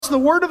The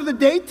word of the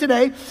day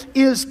today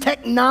is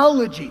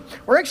technology.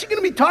 We're actually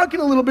going to be talking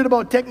a little bit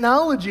about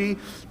technology,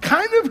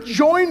 kind of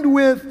joined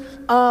with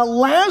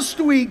last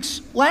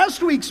week's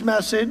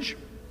message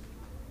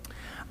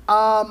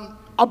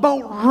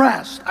about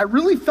rest. I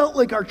really felt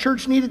like our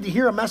church needed to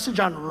hear a message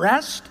on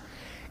rest.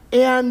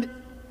 And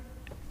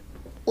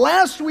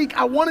last week,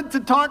 I wanted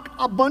to talk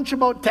a bunch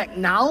about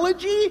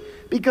technology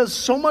because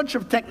so much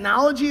of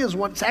technology is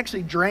what's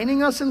actually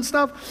draining us and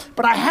stuff.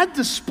 But I had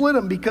to split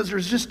them because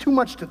there's just too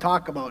much to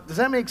talk about. Does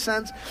that make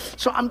sense?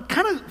 So I'm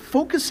kind of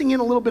focusing in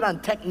a little bit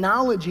on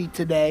technology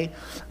today.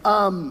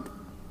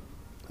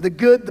 The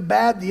good, the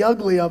bad, the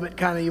ugly of it,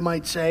 kind of, you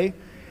might say.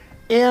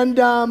 And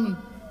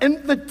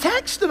the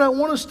text that I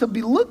want us to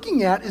be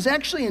looking at is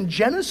actually in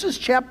Genesis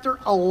chapter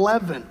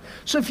 11.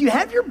 So if you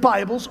have your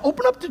Bibles,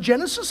 open up to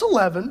Genesis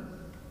 11.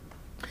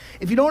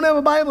 If you don't have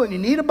a Bible and you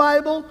need a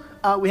Bible,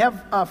 we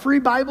have free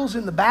Bibles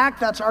in the back.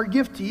 That's our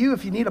gift to you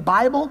if you need a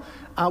Bible.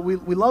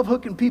 We love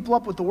hooking people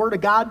up with the Word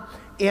of God.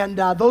 And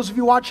those of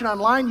you watching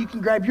online, you can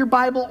grab your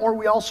Bible, or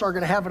we also are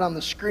going to have it on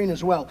the screen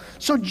as well.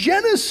 So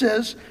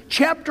Genesis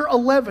chapter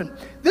 11.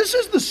 This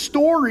is the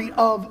story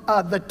of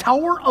the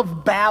Tower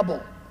of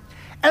Babel.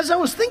 As I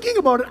was thinking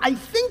about it, I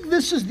think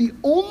this is the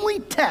only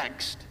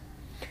text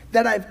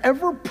that I've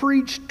ever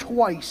preached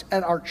twice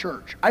at our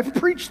church. I've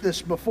preached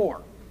this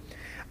before.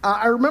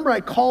 I remember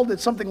I called it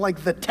something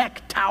like the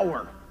Tech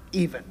Tower,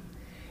 even.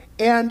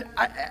 And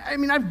I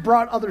mean, I've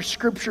brought other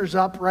scriptures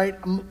up, right,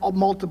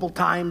 multiple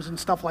times and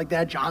stuff like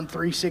that, John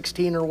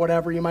 3:16 or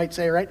whatever you might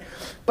say, right?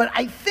 But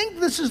I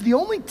think this is the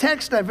only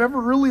text I've ever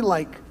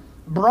really,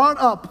 brought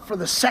up for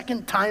the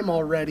second time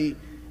already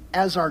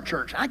as our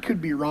church. I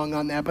could be wrong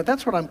on that, but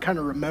that's what I'm kind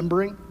of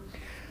remembering,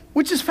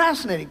 which is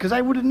fascinating because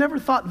I would have never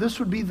thought this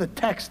would be the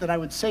text that I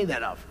would say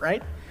that of,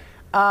 right?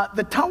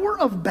 The Tower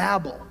of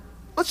Babel.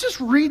 Let's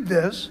just read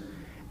this,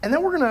 and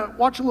then we're going to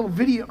watch a little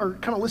video, or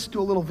kind of listen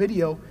to a little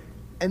video,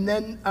 and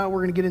then we're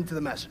going to get into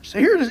the message. So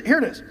here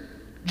it is.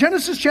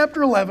 Genesis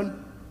chapter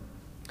 11.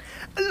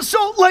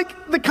 So,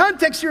 the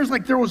context here is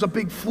there was a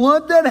big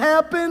flood that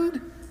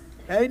happened,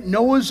 okay?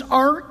 Noah's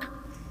Ark,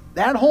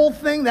 that whole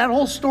thing, that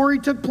whole story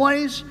took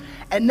place,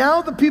 and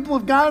now the people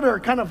of God are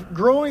kind of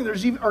growing.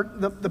 There's even, or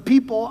the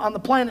people on the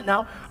planet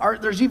now,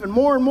 there's even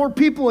more and more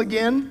people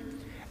again.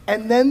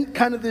 And then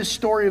kind of this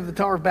story of the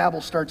Tower of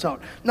Babel starts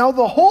out. Now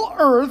the whole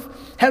earth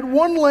had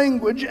one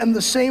language and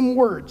the same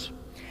words.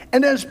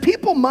 And as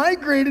people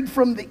migrated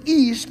from the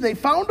east, they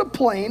found a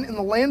plain in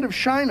the land of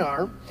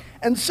Shinar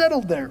and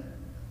settled there.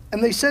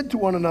 And they said to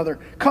one another,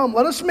 "Come,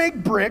 let us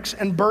make bricks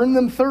and burn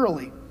them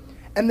thoroughly."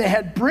 And they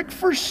had brick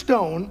for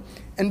stone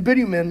and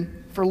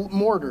bitumen for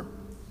mortar.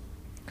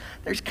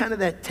 There's kind of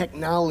that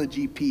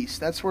technology piece.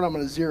 That's what I'm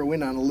going to zero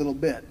in on a little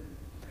bit.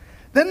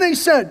 Then they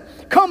said,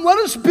 "Come, let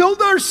us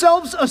build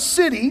ourselves a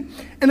city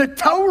and a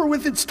tower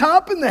with its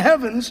top in the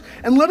heavens,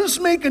 and let us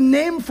make a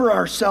name for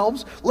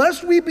ourselves,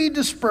 lest we be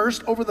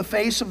dispersed over the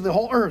face of the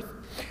whole earth."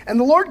 And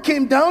the Lord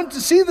came down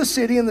to see the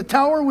city and the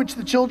tower which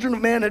the children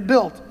of man had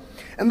built.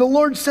 And the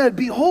Lord said,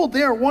 "Behold,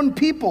 they are one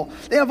people.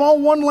 They have all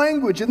one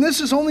language, and this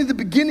is only the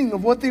beginning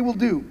of what they will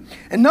do.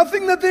 And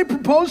nothing that they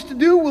propose to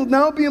do will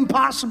now be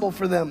impossible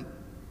for them.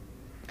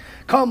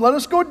 Come, let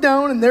us go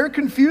down and there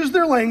confuse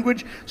their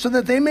language so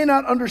that they may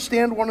not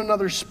understand one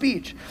another's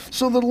speech."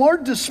 So the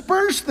Lord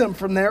dispersed them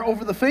from there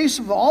over the face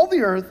of all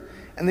the earth,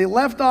 and they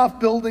left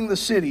off building the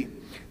city.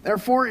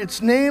 Therefore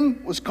its name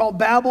was called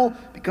Babel,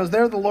 because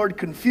there the Lord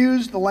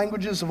confused the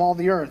languages of all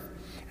the earth.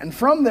 And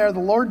from there the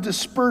Lord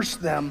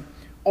dispersed them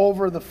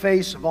over the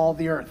face of all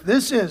the earth.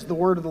 This is the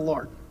word of the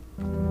Lord.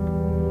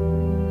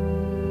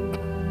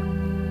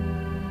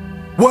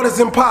 What is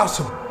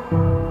impossible?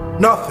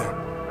 Nothing.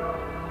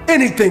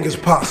 Anything is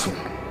possible.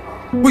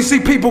 We see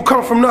people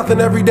come from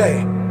nothing every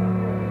day.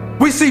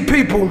 We see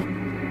people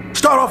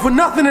start off with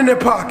nothing in their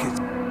pockets,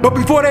 but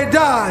before they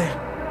died,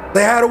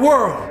 they had a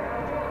world.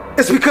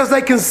 It's because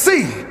they can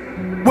see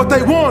what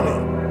they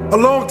wanted a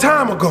long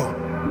time ago.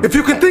 If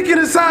you can think it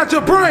inside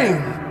your brain,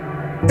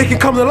 it can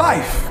come to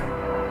life.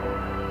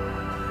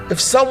 If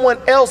someone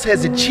else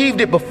has achieved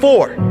it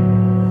before,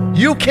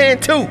 you can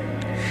too.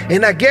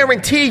 And I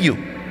guarantee you,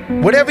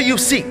 whatever you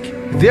seek,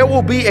 there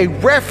will be a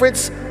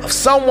reference of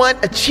someone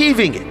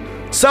achieving it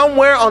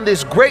somewhere on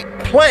this great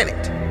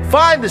planet.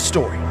 Find the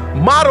story,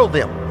 model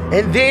them,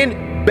 and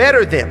then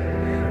better them.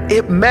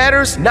 It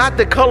matters not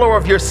the color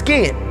of your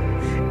skin.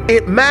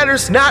 It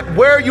matters not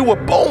where you were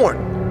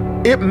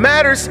born. It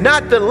matters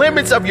not the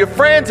limits of your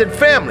friends and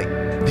family.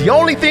 The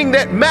only thing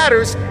that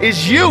matters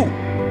is you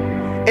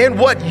and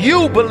what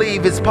you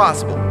believe is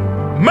possible.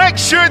 Make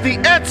sure the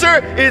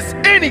answer is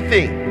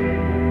anything.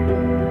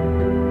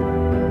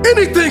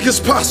 Anything is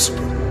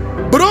possible,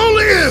 but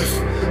only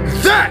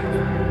if that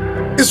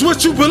is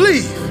what you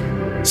believe.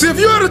 See, if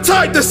you're the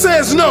type that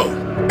says no,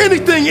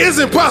 anything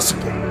isn't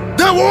possible,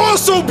 that will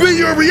also be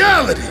your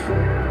reality.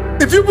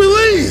 If you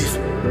believe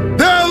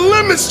there are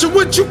limits to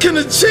what you can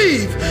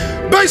achieve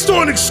based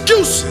on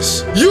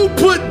excuses you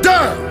put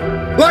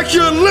down, like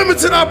your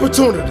limited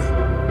opportunity,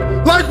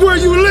 like where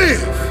you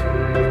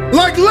live,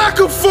 like lack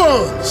of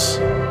funds,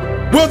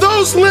 Will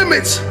those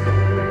limits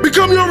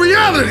become your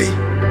reality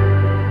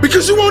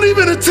because you won't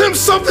even attempt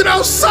something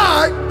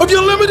outside of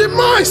your limited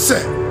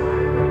mindset?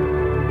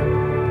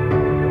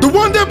 The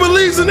one that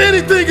believes in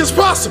anything is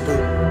possible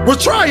will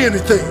try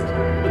anything,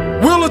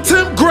 will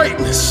attempt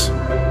greatness,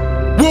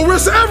 will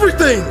risk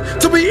everything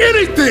to be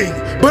anything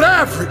but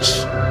average.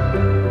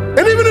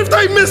 And even if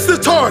they miss the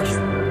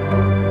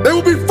target, they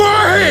will be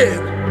far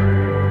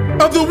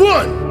ahead of the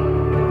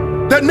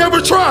one that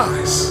never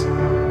tries.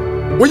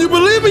 When you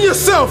believe in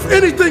yourself,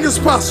 anything is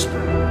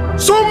possible.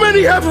 So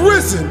many have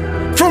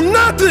risen from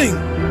nothing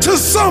to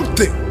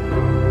something,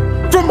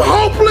 from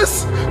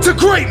hopeless to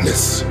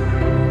greatness,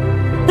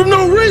 from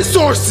no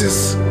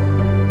resources,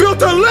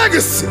 built a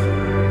legacy.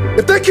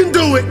 If they can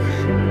do it,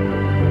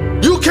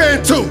 you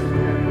can too,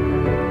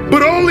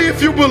 but only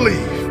if you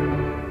believe.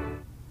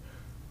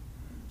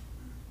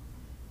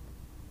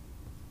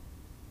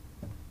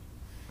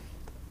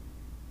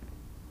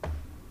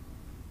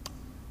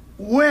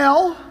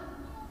 Well,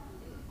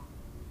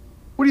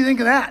 what do you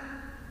think of that?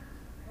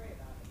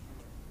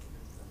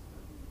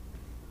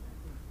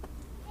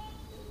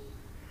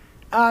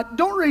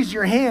 Don't raise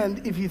your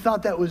hand if you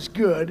thought that was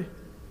good.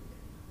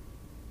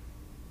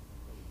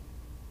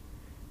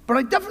 But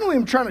I definitely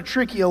am trying to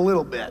trick you a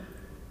little bit.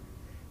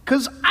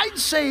 Because I'd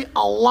say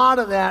a lot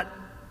of that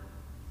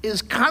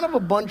is kind of a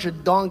bunch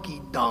of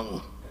donkey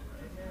dung.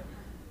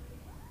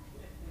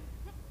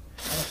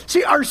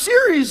 See, our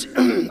series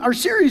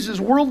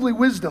is Worldly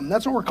Wisdom.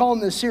 That's what we're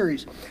calling this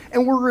series.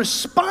 And we're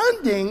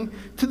responding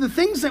to the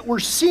things that we're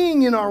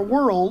seeing in our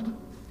world.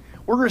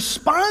 We're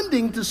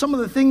responding to some of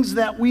the things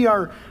that we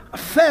are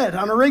fed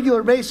on a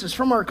regular basis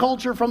from our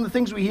culture, from the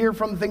things we hear,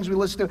 from the things we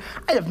listen to.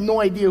 I have no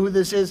idea who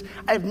this is.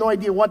 I have no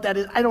idea what that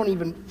is. I don't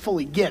even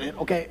fully get it,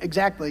 okay,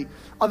 exactly,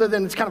 other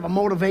than it's kind of a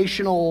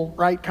motivational,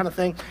 right, kind of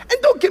thing.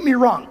 And don't get me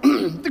wrong.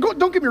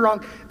 Don't get me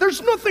wrong.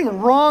 There's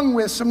nothing wrong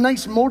with some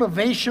nice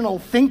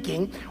motivational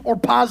thinking or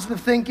positive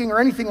thinking or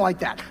anything like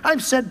that.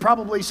 I've said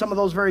probably some of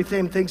those very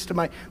same things to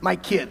my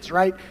kids,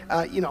 right?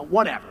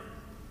 Whatever.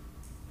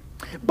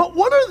 But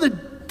what are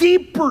the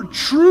deeper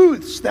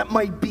truths that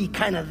might be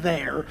kind of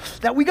there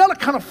that we got to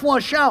kind of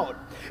flush out?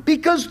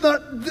 Because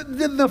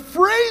the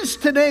phrase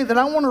today that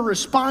I want to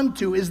respond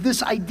to is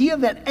this idea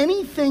that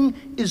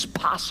anything is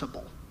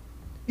possible.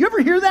 You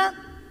ever hear that?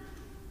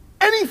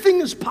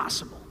 Anything is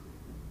possible.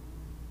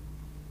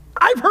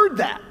 I've heard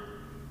that.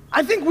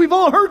 I think we've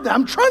all heard that.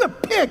 I'm trying to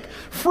pick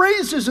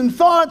phrases and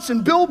thoughts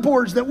and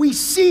billboards that we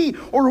see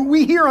or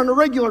we hear on a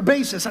regular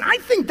basis. And I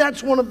think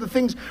that's one of the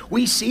things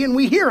we see and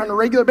we hear on a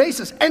regular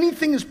basis.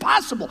 Anything is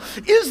possible.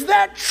 Is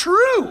that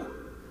true?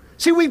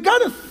 See, we've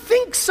got to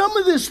think some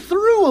of this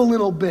through a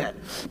little bit.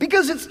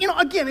 Because it's,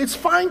 again, it's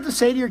fine to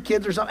say to your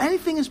kids or something,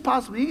 anything is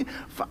possible.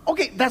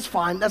 Okay, that's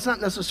fine. That's not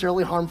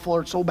necessarily harmful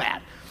or so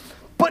bad.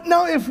 But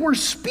now if we're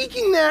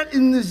speaking that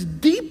in this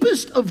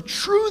deepest of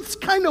truths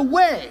kind of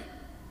way,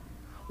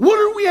 what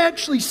are we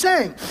actually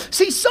saying?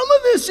 See, some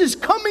of this is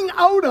coming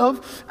out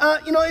of,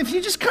 if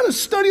you just kind of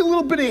study a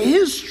little bit of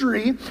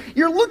history,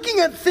 you're looking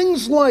at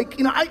things like,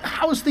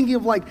 I was thinking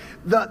of like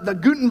the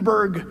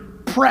Gutenberg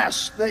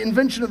press, the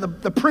invention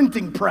of the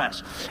printing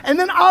press. And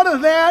then out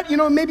of that,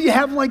 maybe you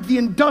have like the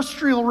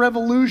Industrial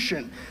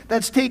Revolution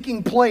that's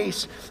taking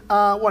place,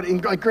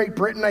 in like Great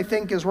Britain, I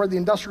think, is where the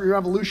Industrial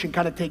Revolution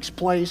kind of takes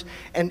place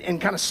and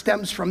kind of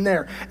stems from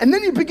there. And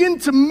then you begin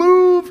to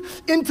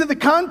move into the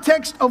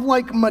context of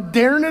like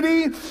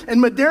modernity, and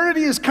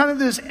modernity is kind of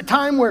this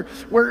time where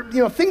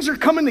things are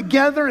coming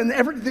together and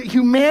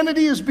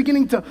humanity is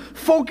beginning to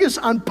focus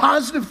on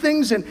positive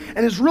things and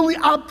is really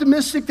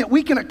optimistic that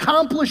we can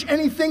accomplish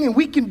anything and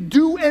we can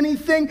do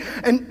anything,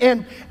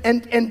 and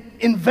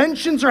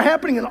inventions are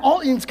happening, and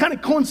it's kind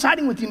of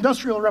coinciding with the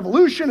Industrial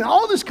Revolution, and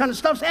all this kind of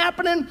stuff's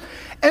happening.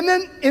 And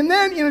then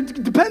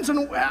it depends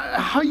on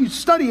how you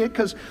study it,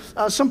 because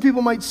some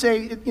people might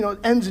say it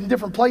ends in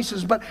different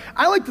places. But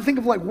I like to think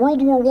of like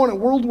World War I and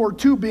World War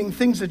II being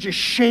things that just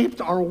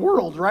shaped our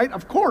world, right?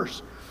 Of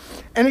course.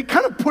 And it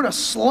kind of put a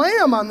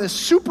slam on this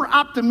super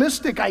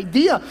optimistic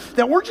idea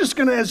that we're just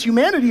going to, as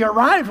humanity,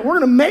 arrive and we're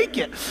going to make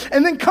it.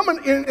 And then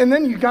and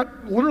then you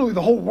got literally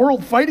the whole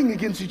world fighting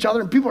against each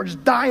other and people are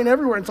just dying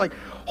everywhere. And it's like,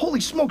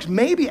 holy smokes,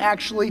 maybe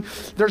actually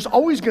there's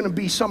always going to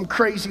be some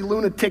crazy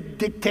lunatic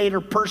dictator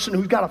person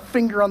who's got a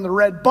finger on the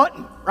red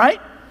button, right?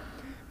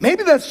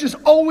 Maybe that's just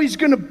always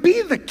going to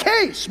be the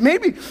case.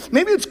 Maybe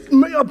it's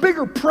a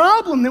bigger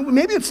problem.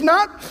 Maybe it's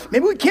not.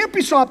 Maybe we can't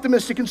be so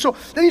optimistic. And so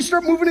then you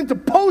start moving into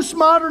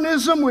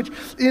postmodernism, which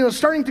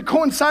starting to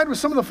coincide with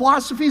some of the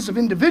philosophies of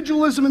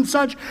individualism and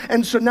such.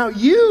 And so now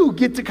you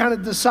get to kind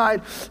of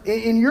decide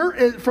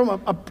from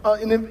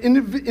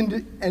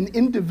an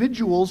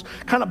individual's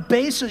kind of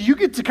basis. You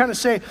get to kind of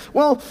say,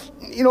 well,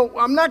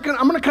 I'm going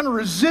to kind of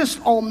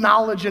resist all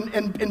knowledge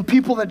and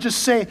people that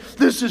just say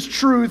this is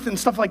truth and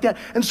stuff like that.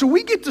 And so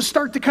we get get to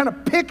start to kind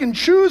of pick and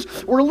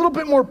choose. We're a little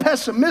bit more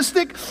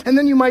pessimistic, and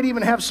then you might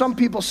even have some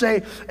people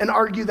say and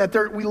argue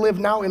that we live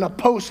now in a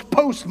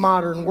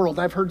postmodern world.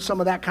 I've heard some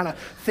of that kind of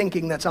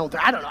thinking that's out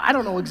there. I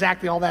don't know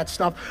exactly all that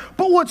stuff.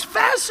 But what's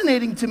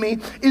fascinating to me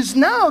is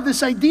now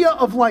this idea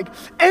of like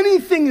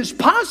anything is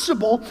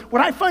possible.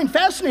 What I find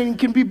fascinating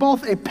can be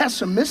both a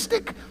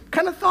pessimistic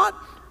kind of thought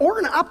or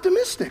an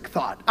optimistic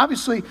thought.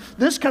 Obviously,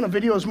 this kind of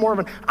video is more of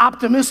an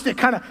optimistic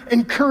kind of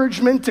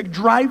encouragement to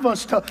drive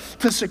us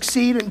to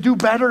succeed and do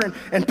better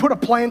and put a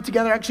plan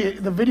together. Actually,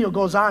 the video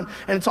goes on,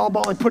 and it's all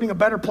about like putting a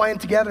better plan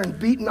together and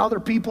beating other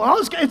people. And all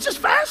this, it's just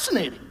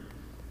fascinating.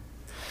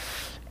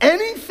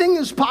 Anything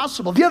is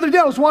possible. The other day,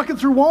 I was walking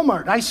through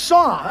Walmart.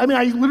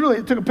 I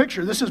literally took a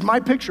picture. This is my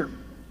picture.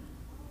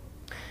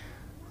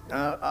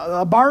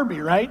 A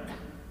Barbie, right?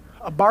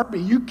 A Barbie,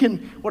 you can,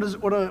 what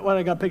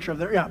I got a picture of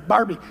there? Yeah,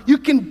 Barbie. You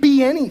can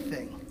be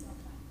anything.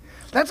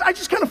 I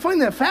just kind of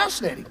find that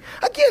fascinating.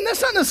 Again,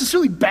 that's not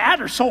necessarily bad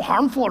or so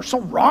harmful or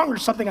so wrong or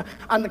something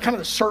on the kind of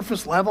the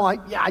surface level.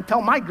 I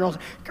tell my girls,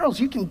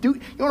 you can do,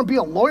 you want to be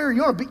a lawyer?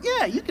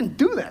 You can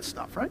do that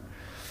stuff, right?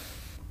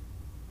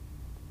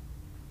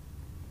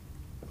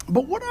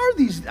 But what are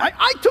these?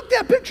 I took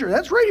that picture.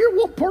 That's right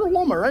here, Porter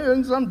Walmart, right?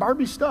 It's on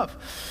Barbie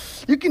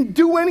stuff. You can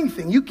do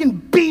anything. You can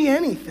be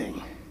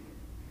anything.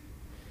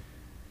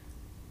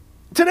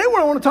 Today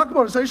what I want to talk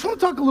about is I just want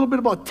to talk a little bit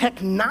about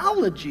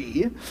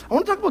technology. I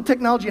want to talk about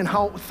technology and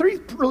how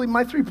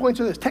my 3 points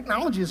are this.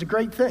 Technology is a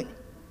great thing.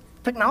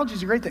 Technology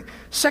is a great thing.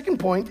 Second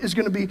point is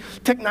going to be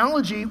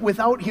technology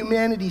without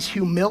humanity's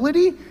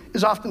humility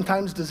is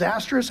oftentimes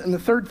disastrous. And the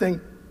third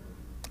thing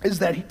is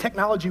that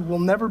technology will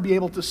never be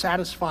able to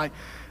satisfy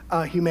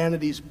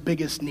humanity's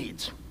biggest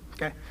needs.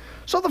 Okay?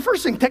 So the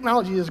first thing,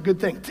 technology is a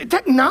good thing.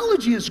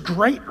 Technology is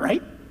great,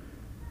 right?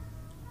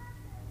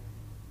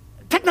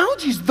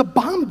 Technology is the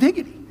bomb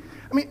diggity.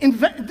 I mean,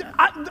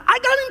 I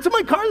got into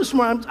my car this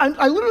morning.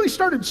 I literally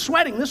started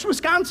sweating. This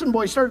Wisconsin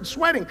boy started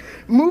sweating,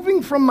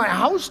 moving from my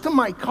house to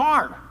my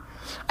car.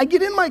 I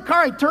get in my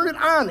car, I turn it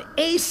on,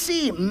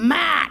 AC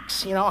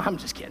max. I'm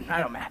just kidding. I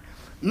don't matter.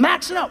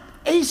 Max it up,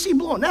 AC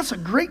blowing. That's a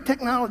great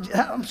technology.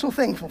 I'm so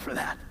thankful for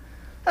that.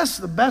 That's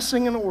the best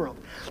thing in the world.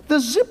 The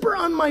zipper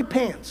on my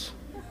pants.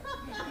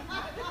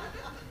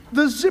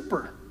 The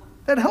zipper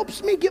that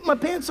helps me get my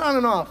pants on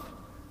and off.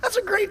 That's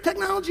a great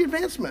technology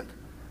advancement,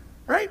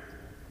 right?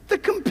 The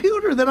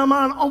computer that I'm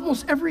on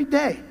almost every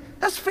day.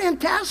 That's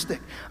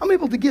fantastic. I'm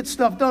able to get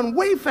stuff done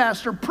way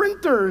faster.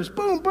 Printers,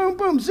 boom, boom,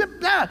 boom,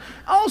 zip that.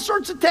 All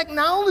sorts of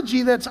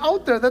technology that's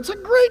out there. That's a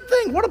great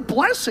thing. What a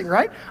blessing,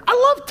 right?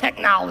 I love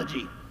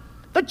technology.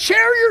 The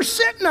chair you're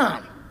sitting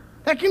on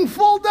that can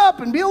fold up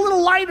and be a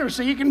little lighter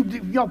so you can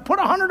put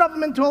 100 of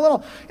them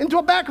into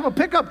a back of a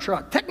pickup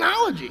truck.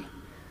 Technology.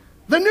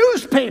 The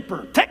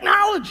newspaper.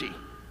 Technology.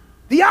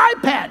 The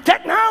iPad,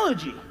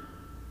 technology.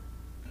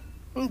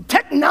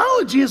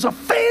 Technology is a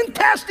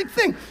fantastic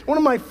thing. One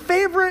of my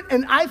favorite,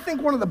 and I think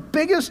one of the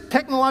biggest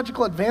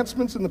technological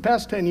advancements in the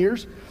past 10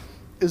 years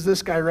is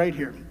this guy right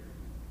here.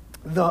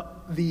 Right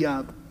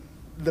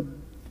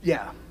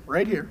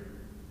here.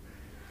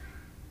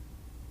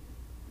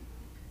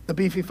 The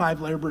beefy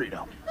 5-layer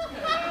burrito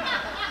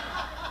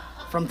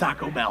from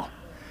Taco Bell.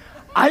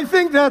 I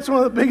think that's one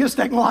of the biggest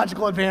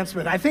technological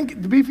advancements. I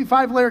think the beefy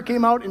 5-layer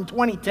came out in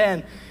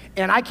 2010.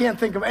 And I can't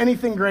think of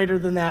anything greater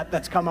than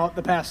that's come out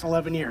the past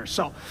 11 years.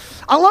 So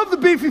I love the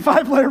beefy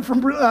 5-layer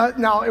from,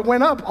 now it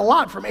went up a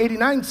lot from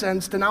 89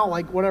 cents to now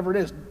like whatever it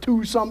is,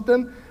 2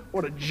 something.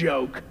 What a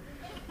joke.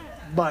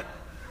 But,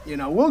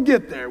 we'll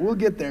get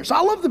there. So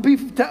I love the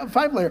beefy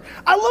 5-layer.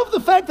 I love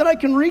the fact that I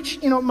can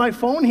reach, my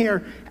phone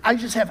here. I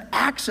just have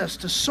access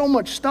to so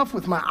much stuff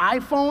with my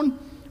iPhone,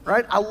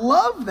 right? I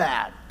love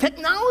that.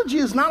 Technology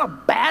is not a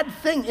bad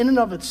thing in and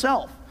of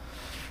itself.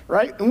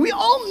 Right? And we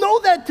all know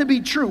that to be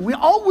true. We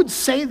all would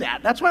say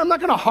that. That's why I'm not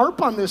going to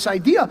harp on this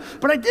idea.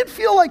 But I did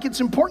feel like it's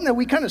important that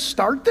we kind of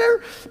start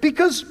there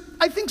because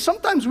I think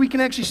sometimes we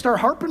can actually start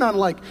harping on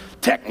like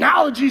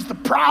technology's the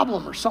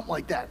problem or something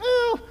like that.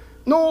 Well,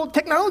 no,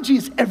 technology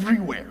is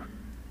everywhere.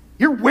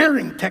 You're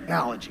wearing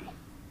technology.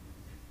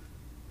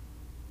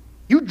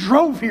 You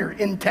drove here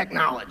in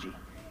technology.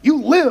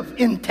 You live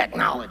in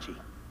technology.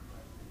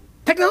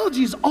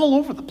 Technology is all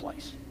over the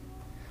place.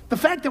 The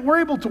fact that we're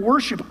able to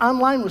worship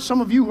online with some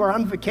of you who are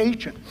on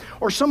vacation,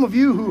 or some of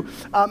you who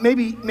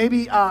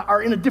maybe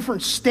are in a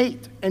different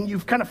state, and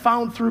you've kind of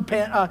found through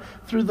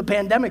the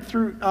pandemic,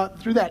 through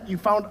that, you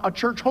found a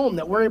church home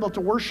that we're able to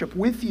worship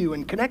with you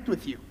and connect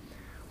with you.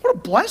 What a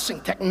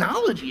blessing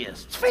technology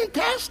is. It's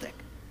fantastic.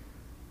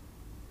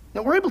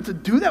 Now we're able to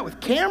do that with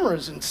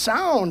cameras and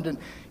sound, and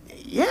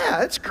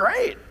yeah, it's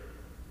great.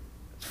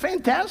 It's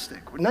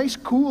fantastic. Nice,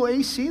 cool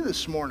AC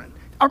this morning.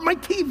 Or my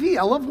TV,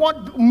 I love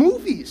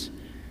movies.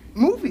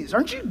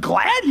 Aren't you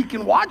glad you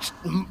can watch,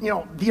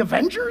 The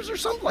Avengers or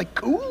something? Like,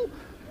 cool.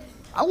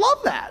 I love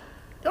that.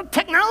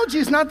 Technology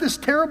is not this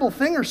terrible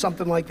thing or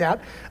something like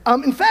that.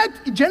 In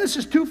fact,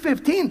 Genesis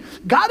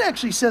 2:15, God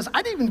actually says,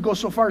 I'd even go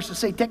so far as to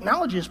say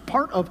technology is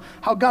part of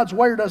how God's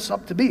wired us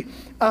up to be.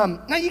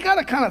 Now, you got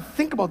to kind of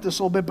think about this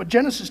a little bit, but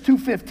Genesis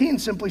 2:15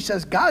 simply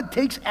says God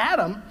takes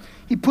Adam,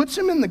 he puts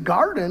him in the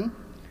garden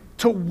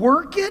to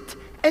work it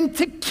and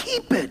to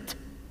keep it.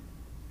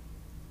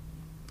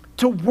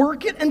 To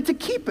work it and to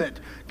keep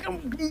it.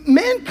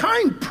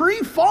 Mankind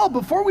pre-fall,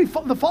 before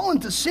the fall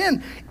into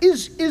sin,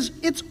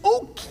 it's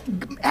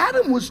okay.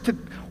 Adam was to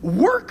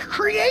work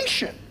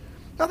creation.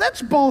 Now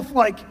that's both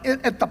like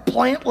at the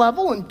plant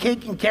level and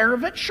taking care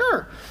of it,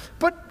 sure.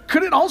 But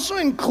could it also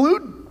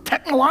include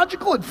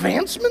technological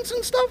advancements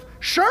and stuff?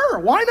 Sure,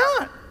 why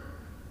not?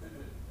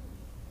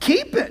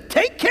 Keep it,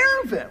 take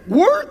care of it,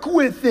 work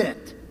with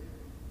it.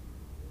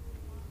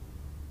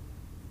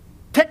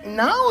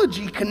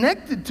 Technology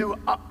connected to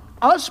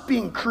us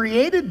being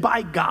created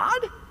by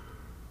God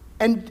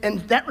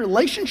and that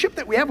relationship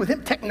that we have with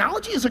him,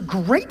 technology is a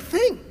great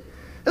thing.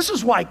 This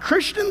is why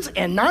Christians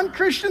and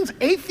non-Christians,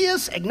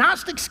 atheists,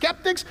 agnostics,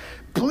 skeptics,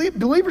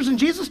 believers in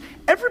Jesus,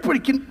 everybody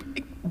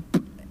can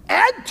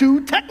add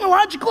to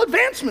technological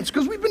advancements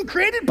because we've been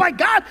created by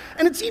God,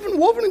 and it's even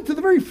woven into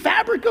the very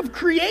fabric of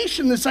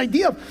creation, this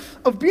idea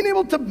of being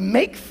able to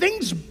make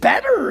things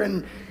better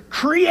and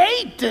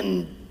create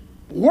and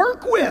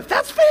work with.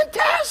 That's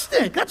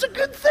fantastic. That's a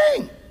good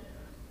thing.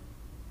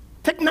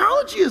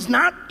 Technology is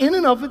not in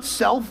and of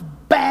itself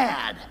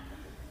bad.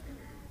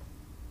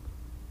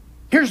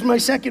 Here's my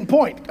second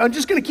point. I'm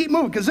just going to keep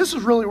moving because this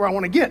is really where I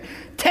want to get.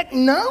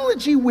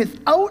 Technology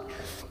without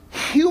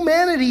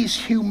humanity's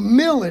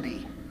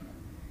humility.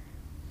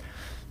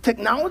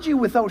 Technology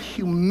without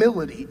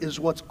humility is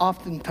what's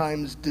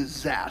oftentimes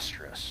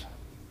disastrous.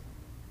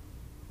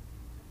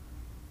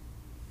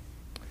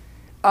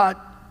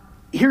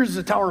 Here's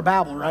the Tower of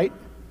Babel, right?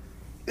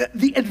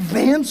 The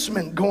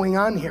advancement going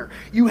on here.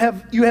 You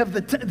have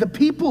the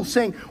people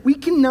saying, we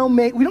can now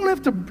we don't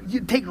have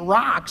to take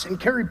rocks and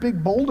carry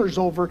big boulders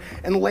over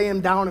and lay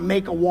them down and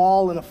make a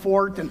wall and a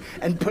fort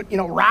and put,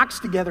 rocks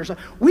together. So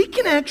we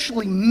can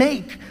actually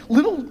make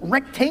little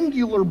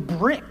rectangular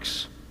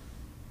bricks.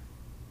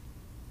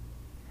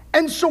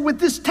 And so with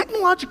this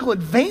technological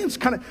advance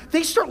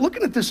they start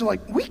looking at this and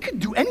like, we could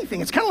do anything.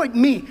 It's kind of like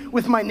me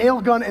with my nail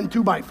gun and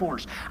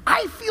 2x4s.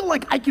 I feel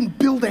like I can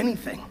build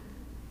anything.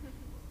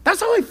 That's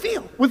how I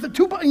feel with the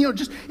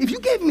just if you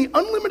gave me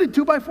unlimited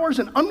 2x4s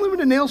and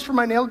unlimited nails for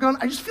my nail gun,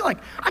 I just feel like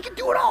I can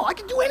do it all. I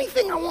can do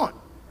anything I want.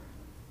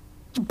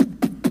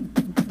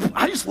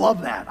 I just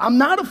love that. I'm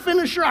not a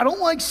finisher. I don't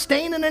like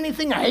staining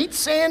anything. I hate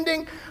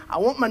sanding. I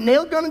want my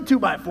nail gun and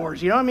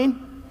 2x4s. You know what I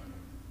mean?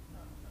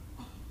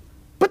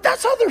 But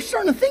that's how they're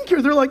starting to think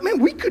here. They're like, man,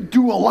 we could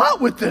do a lot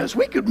with this.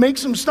 We could make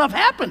some stuff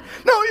happen.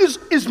 Now,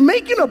 is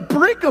making a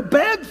brick a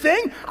bad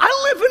thing?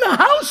 I live in a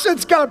house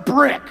that's got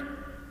brick.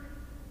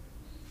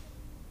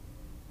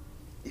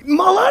 A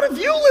lot of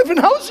you live in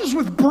houses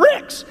with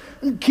bricks.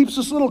 It keeps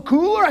us a little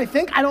cooler, I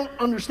think. I don't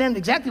understand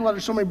exactly why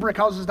there's so many brick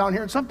houses down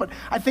here and stuff, but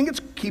I think it's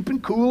keeping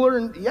cooler.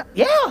 And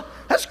yeah,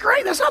 that's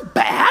great. That's not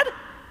bad.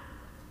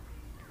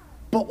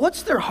 But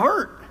what's their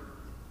heart?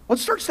 What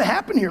starts to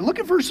happen here? Look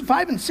at verse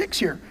 5 and 6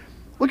 here.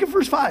 Look at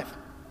verse 5.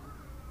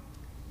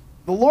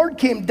 The Lord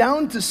came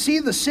down to see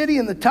the city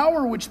and the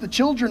tower which the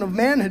children of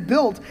man had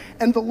built.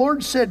 And the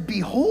Lord said,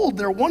 behold,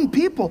 they're one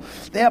people.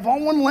 They have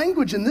all one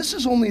language, and this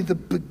is only the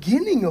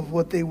beginning of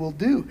what they will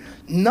do.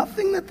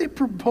 Nothing that they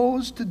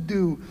propose to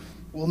do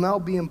will now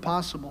be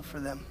impossible for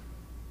them.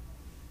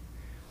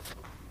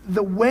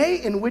 The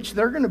way in which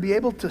they're going to be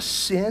able to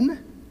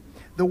sin,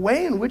 the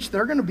way in which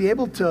they're going to be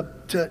able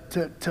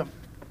to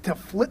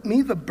flip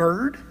me the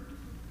bird,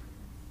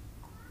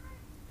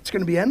 it's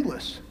going to be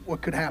endless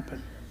what could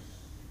happen.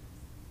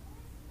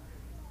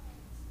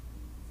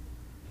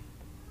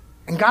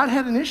 And God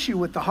had an issue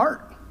with the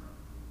heart.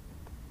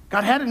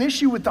 God had an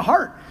issue with the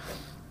heart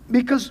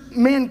because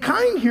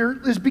mankind here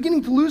is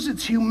beginning to lose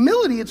its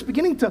humility. It's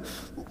beginning to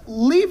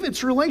leave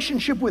its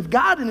relationship with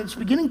God, and it's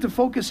beginning to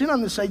focus in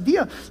on this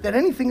idea that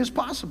anything is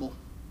possible.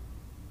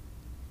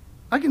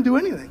 I can do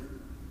anything.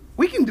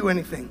 We can do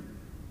anything.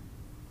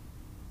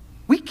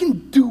 We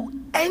can do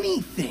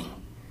anything.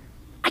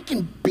 I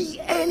can be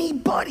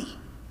anybody.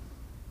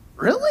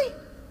 Really?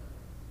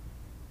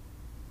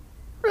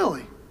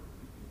 Really?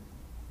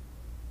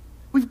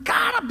 We've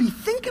got to be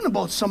thinking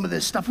about some of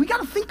this stuff. We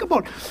got to think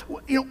about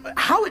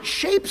how it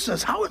shapes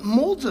us, how it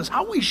molds us,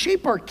 how we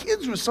shape our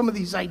kids with some of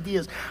these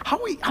ideas,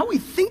 how we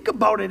think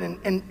about it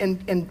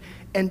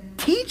and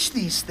teach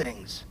these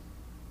things.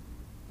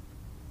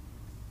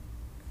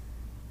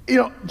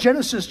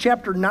 Genesis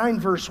chapter 9,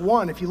 verse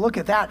 1, if you look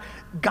at that,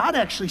 God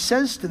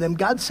says to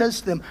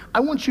them,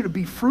 I want you to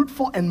be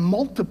fruitful and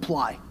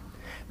multiply.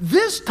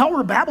 This Tower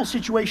of Babel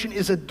situation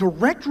is a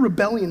direct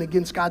rebellion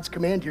against God's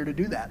command here to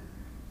do that.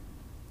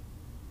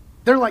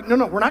 They're like,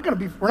 no, we're not going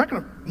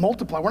to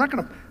multiply. We're not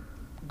going to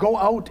go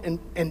out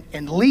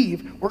and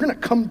leave. We're going to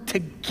come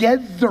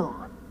together.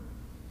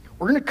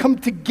 We're going to come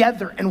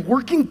together, and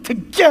working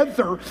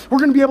together, we're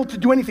going to be able to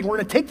do anything. We're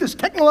going to take this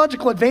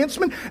technological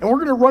advancement, and we're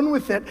going to run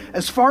with it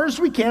as far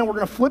as we can. We're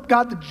going to flip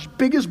God the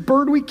biggest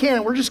bird we can,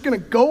 and we're just going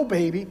to go,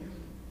 baby.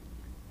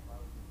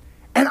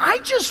 And I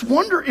just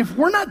wonder if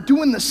we're not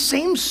doing the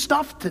same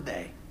stuff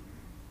today.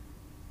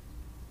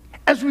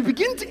 As we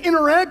begin to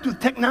interact with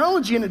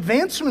technology and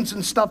advancements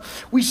and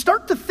stuff, we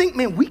start to think,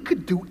 man, we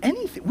could do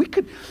anything.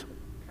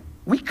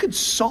 We could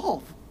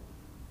solve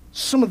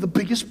some of the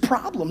biggest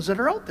problems that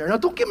are out there. Now,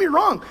 don't get me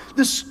wrong.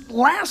 This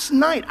last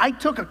night, I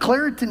took a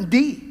Claritin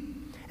D.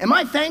 Am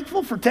I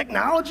thankful for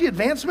technology,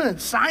 advancement, and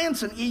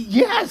science? And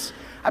yes,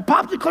 I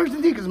popped the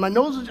Claritin D because my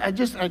nose,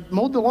 I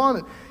mowed the lawn.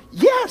 And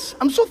yes,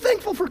 I'm so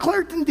thankful for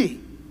Claritin D.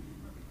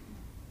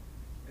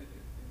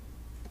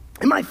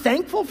 Am I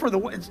thankful for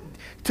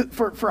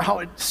for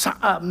how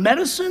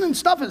medicine and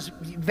stuff has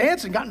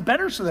advanced and gotten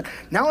better so that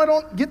now I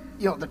don't get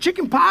the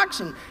chicken pox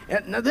and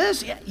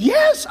this?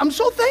 Yes, I'm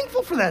so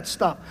thankful for that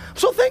stuff. I'm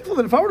so thankful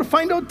that if I were to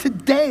find out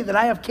today that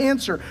I have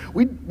cancer,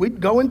 we'd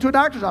go into a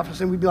doctor's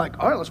office and we'd be like,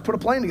 all right, let's put a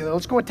plan together.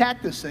 Let's go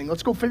attack this thing.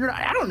 Let's go figure it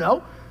out. I don't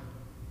know.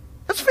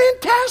 That's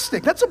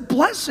fantastic. That's a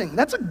blessing.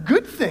 That's a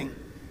good thing.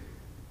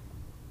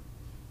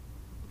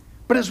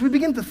 But as we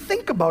begin to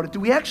think about it,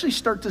 do we actually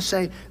start to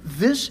say,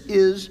 this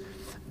is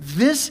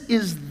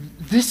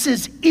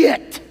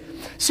it?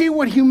 See,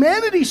 what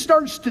humanity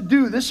starts to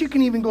do, this you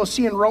can even go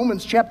see in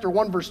Romans chapter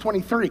 1, verse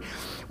 23.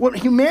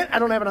 I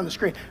don't have it on the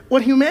screen.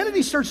 What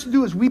humanity starts to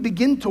do is we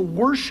begin to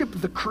worship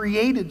the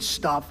created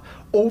stuff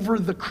over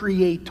the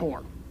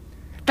Creator.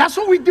 That's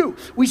what we do.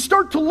 We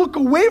start to look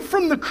away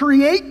from the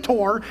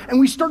Creator and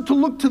we start to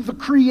look to the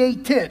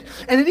created.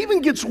 And it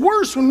even gets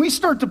worse when we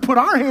start to put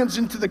our hands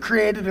into the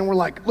created and we're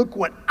like, look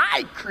what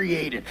I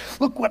created.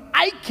 Look what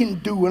I can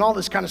do and all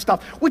this kind of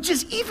stuff, which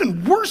is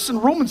even worse in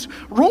Romans.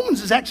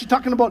 Romans is actually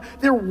talking about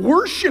they're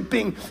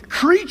worshiping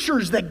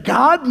creatures that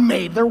God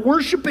made. They're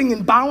worshiping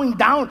and bowing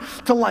down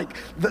to like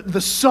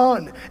the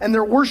sun, and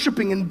they're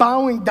worshiping and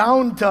bowing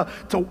down to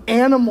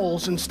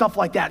animals and stuff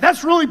like that.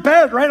 That's really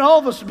bad, right? All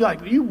of us would be like,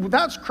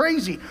 that's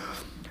crazy.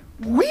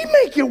 We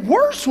make it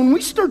worse when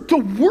we start to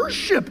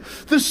worship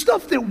the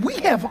stuff that we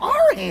have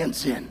our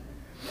hands in.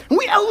 And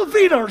we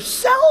elevate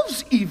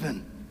ourselves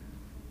even.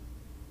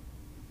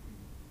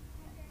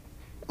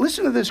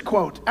 Listen to this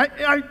quote.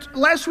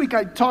 Last week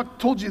I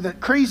told you that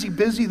Crazy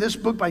Busy, this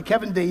book by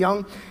Kevin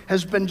DeYoung,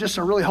 has been just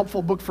a really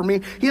helpful book for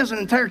me. He has an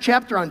entire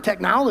chapter on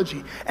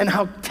technology and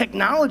how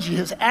technology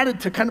has added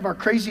to kind of our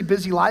crazy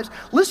busy lives.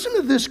 Listen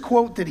to this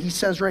quote that he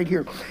says right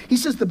here. He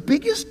says, the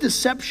biggest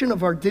deception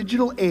of our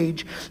digital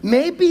age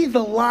may be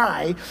the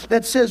lie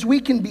that says we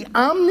can be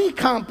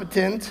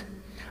omnicompetent,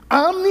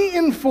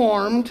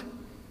 omni-informed,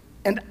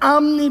 and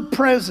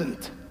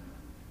omnipresent.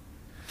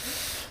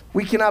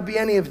 We cannot be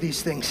any of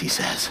these things, he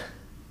says.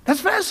 That's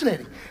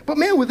fascinating. But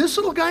man, with this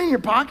little guy in your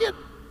pocket,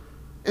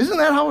 isn't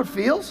that how it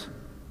feels?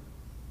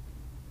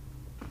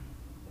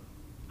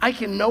 I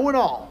can know it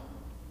all.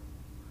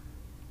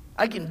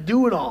 I can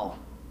do it all.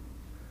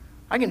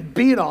 I can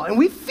be it all. And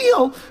we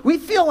feel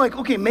like,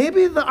 okay,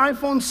 maybe the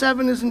iPhone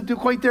 7 isn't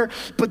quite there,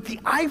 but the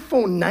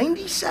iPhone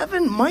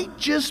 97 might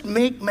just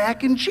make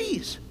mac and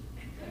cheese.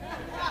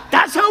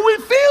 That's how we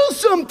feel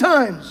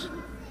sometimes.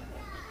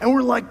 And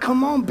we're like,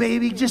 come on,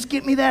 baby, just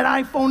get me that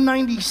iPhone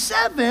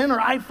 97 or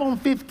iPhone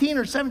 15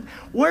 or 7,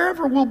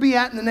 wherever we'll be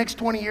at in the next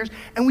 20 years.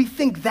 And we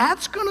think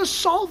that's going to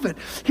solve it.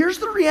 Here's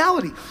the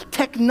reality.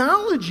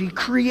 Technology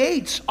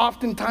creates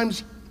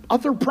oftentimes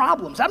other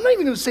problems. I'm not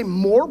even going to say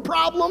more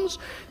problems.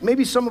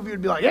 Maybe some of you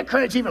would be like, it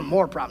creates even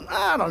more problems.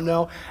 I don't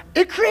know.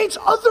 It creates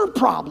other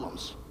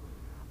problems.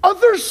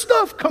 Other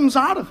stuff comes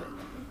out of it.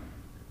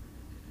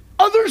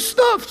 Other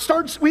stuff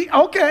starts, we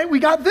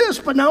got this,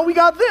 but now we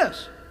got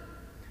this.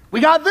 We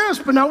got this,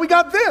 but now we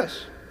got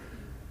this.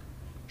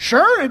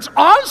 Sure, it's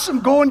awesome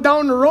going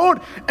down the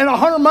road at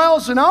 100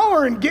 miles an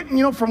hour and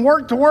getting, from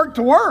work to work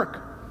to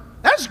work.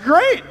 That's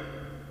great.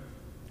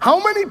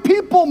 How many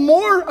people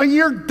more a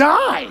year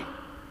die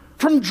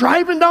from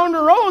driving down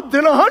the road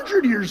than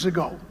 100 years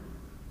ago?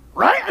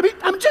 Right? I mean,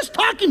 I'm just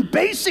talking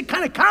basic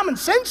kind of common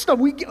sense stuff.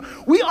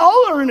 We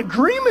all are in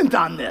agreement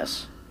on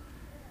this.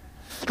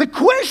 The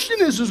question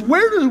is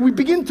where do we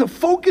begin to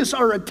focus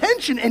our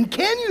attention? And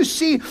can you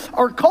see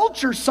our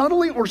culture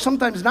subtly or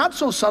sometimes not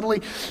so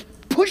subtly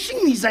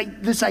pushing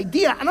this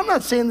idea? And I'm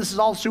not saying this is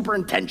all super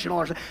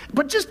intentional,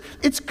 but just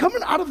it's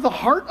coming out of the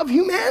heart of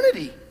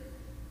humanity.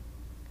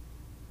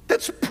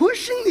 That's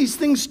pushing these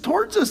things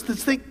towards us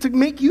to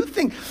make you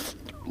think.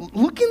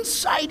 Look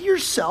inside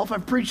yourself.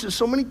 I've preached this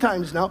so many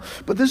times now,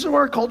 but this is what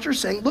our culture is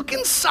saying. Look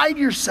inside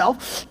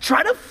yourself.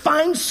 Try to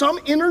find some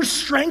inner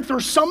strength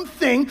or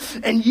something,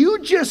 and you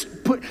just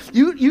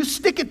you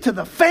stick it to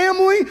the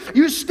family.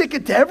 You stick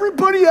it to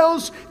everybody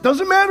else.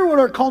 Doesn't matter what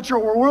our culture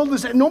or world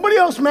is. Nobody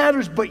else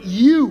matters but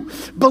you.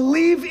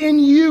 Believe in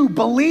you.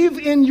 Believe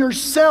in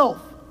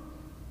yourself.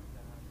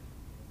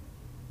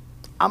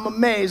 I'm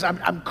amazed.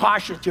 I'm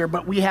cautious here,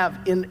 but we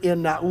have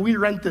we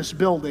rent this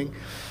building.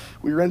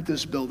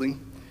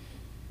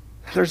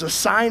 There's a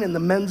sign in the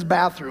men's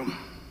bathroom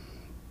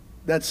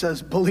that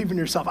says, believe in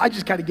yourself. I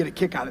just kind of get a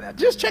kick out of that.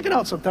 Just check it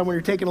out sometime when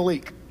you're taking a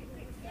leak.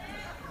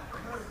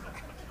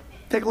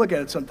 Take a look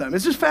at it sometime.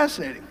 It's just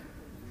fascinating.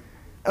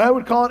 And I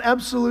would call it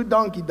absolute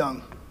donkey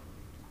dung.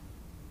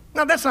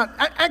 Now, that's not,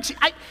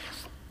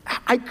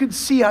 I could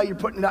see how you're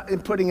putting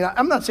it out.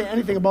 I'm not saying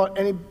anything about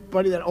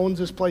anybody that owns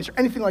this place or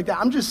anything like that.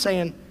 I'm just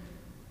saying,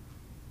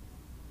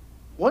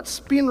 what's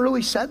being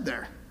really said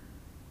there?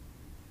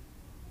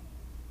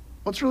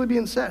 What's really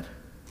being said?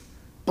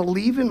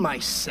 Believe in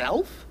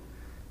myself?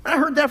 I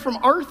heard that from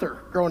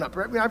Arthur growing up.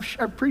 Right? I mean,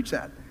 I've preached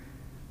that.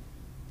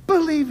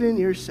 Believe in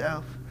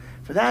yourself,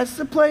 for that's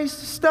the place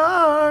to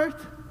start.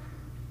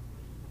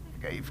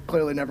 Okay, you've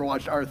clearly never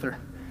watched Arthur.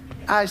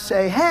 I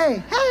say,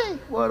 hey,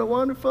 what a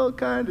wonderful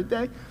kind of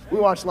day. We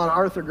watched a lot of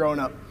Arthur growing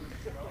up.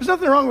 There's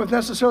nothing wrong with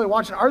necessarily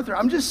watching Arthur.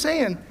 I'm just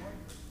saying,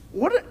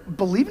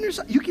 believe in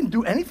yourself. You can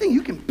do anything.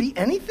 You can be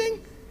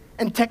anything.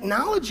 And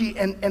technology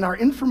and our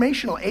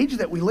informational age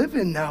that we live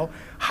in now,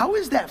 how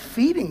is that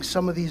feeding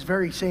some of these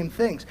very same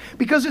things?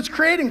 Because it's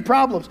creating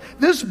problems.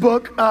 This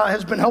book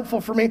has been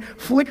helpful for me,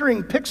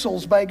 Flickering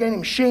Pixels by a guy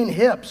named Shane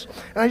Hips.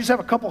 And I just have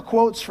a couple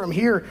quotes from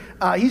here.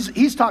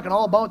 He's talking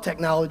all about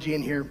technology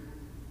in here.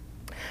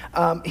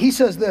 He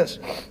says this.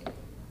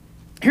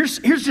 Here's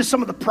just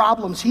some of the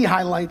problems he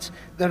highlights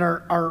that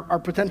are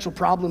potential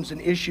problems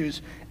and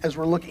issues as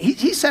we're looking.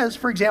 He says,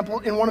 for example,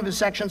 in one of his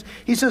sections,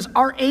 he says,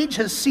 our age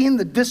has seen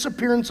the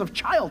disappearance of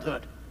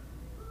childhood.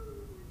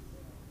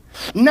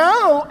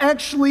 Now,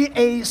 actually,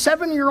 a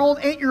 7-year-old,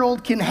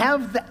 8-year-old can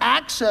have the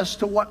access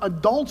to what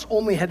adults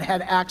only had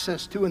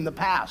access to in the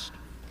past.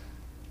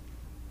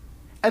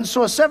 And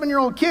so a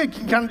 7-year-old kid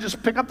can kind of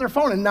just pick up their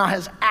phone and now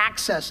has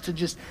access to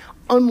just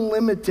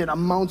unlimited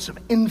amounts of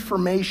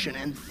information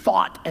and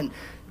thought and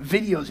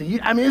videos.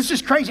 And I mean, it's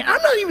just crazy.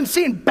 I'm not even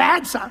seeing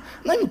bad stuff.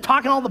 I'm not even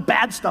talking all the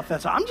bad stuff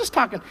that's out. I'm just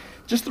talking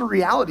just the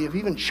reality of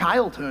even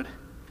childhood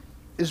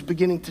is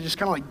beginning to just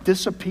kind of like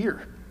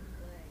disappear.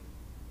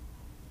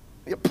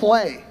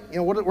 Play,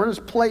 where does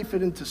play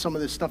fit into some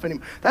of this stuff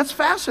anymore? That's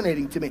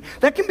fascinating to me.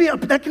 That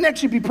can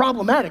actually be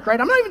problematic,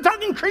 right? I'm not even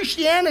talking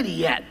Christianity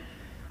yet.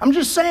 I'm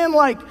just saying,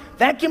 like,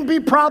 that can be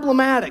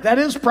problematic. That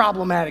is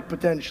problematic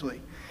potentially.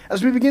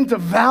 As we begin to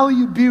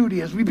value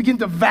beauty, as we begin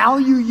to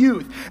value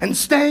youth and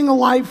staying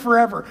alive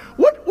forever,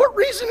 what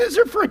reason is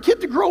there for a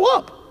kid to grow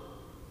up?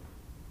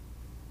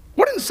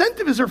 What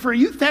incentive is there for a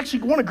youth to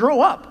actually want to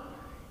grow up?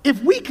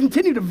 If we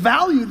continue to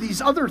value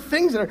these other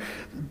things that are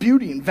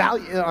beauty and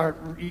value, our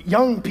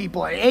young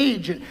people, our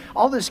age, and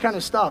all this kind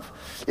of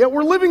stuff,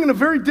 we're living in a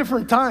very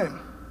different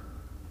time.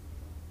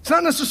 It's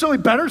not necessarily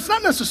better. It's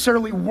not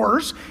necessarily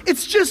worse.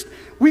 It's just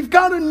we've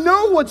got to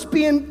know what's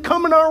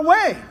coming our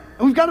way.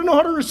 And we've got to know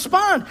how to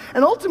respond.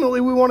 And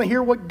ultimately, we want to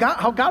hear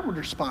how God would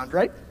respond,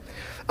 right?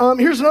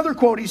 Here's another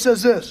quote. He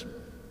says this.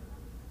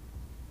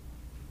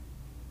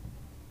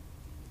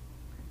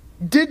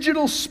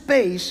 Digital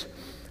space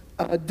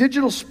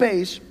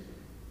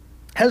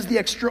has the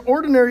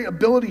extraordinary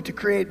ability to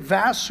create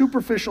vast,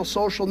 superficial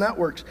social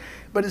networks,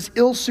 but is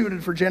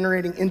ill-suited for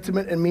generating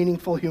intimate and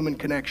meaningful human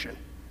connection.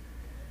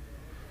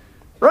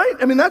 Right?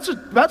 I mean,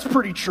 that's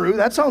pretty true.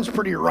 That sounds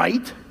pretty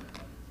right.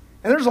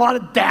 And there's a lot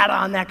of data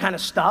on that kind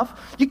of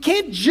stuff. You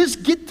can't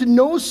just get to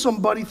know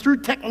somebody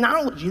through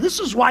technology.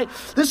 This is why,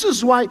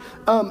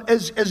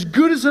 as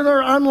good as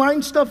our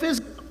online stuff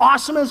is,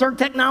 awesome as our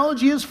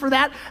technology is for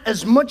that,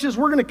 as much as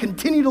we're going to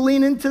continue to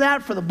lean into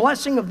that for the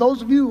blessing of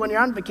those of you when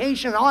you're on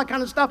vacation and all that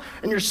kind of stuff,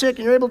 and you're sick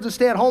and you're able to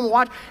stay at home and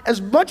watch,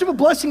 as much of a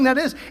blessing that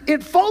is,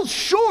 it falls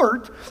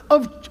short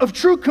of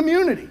true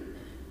community.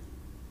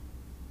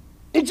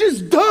 It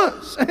just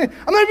does. I'm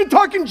not even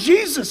talking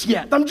Jesus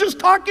yet. I'm just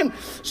talking,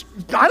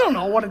 I don't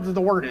know what the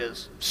word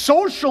is,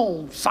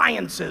 social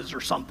sciences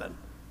or something.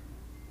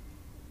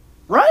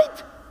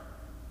 Right?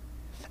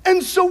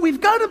 And so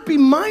we've got to be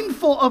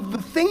mindful of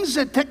the things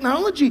that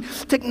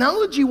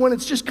technology, when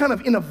it's just kind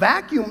of in a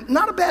vacuum,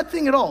 not a bad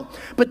thing at all.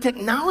 But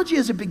technology,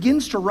 as it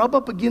begins to rub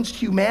up against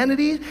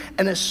humanity,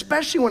 and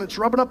especially when it's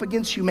rubbing up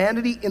against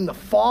humanity in the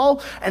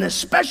fall, and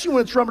especially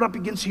when it's rubbing up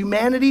against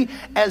humanity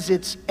as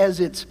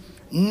it's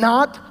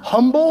not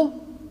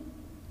humble,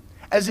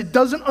 as it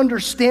doesn't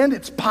understand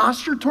its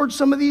posture towards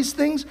some of these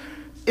things,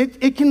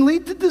 it can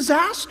lead to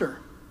disaster.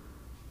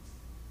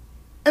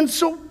 And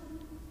so,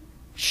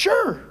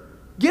 sure,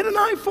 get an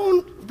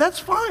iPhone, that's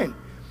fine.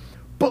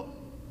 But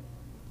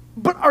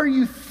are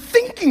you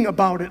thinking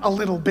about it a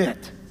little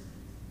bit?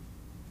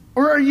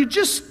 Or are you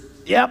just,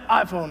 yep,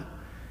 iPhone.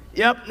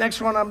 Yep, next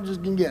one I'm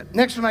just going to get.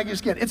 Next one I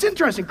just get. It's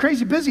interesting,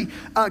 Crazy Busy,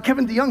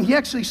 Kevin DeYoung, he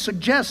actually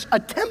suggests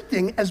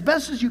attempting as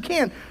best as you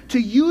can to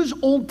use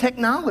old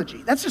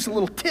technology. That's just a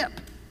little tip.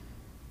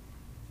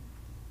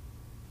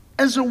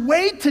 As a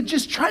way to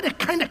just try to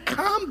kind of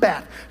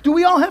combat. Do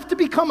we all have to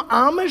become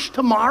Amish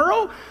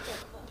tomorrow?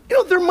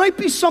 There might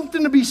be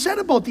something to be said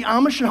about the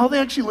Amish and how they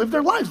actually live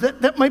their lives.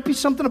 That might be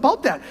something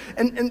about that.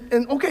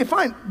 And okay,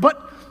 fine. But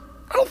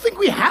I don't think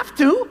we have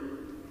to.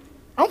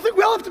 I don't think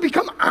we all have to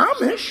become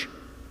Amish.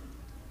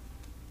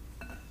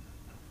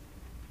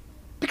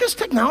 Because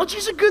Because technology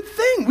is a good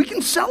thing. We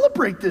can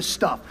celebrate this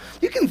stuff.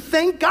 You can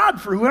thank God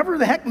for whoever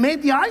the heck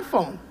made the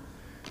iPhone.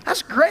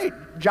 That's great.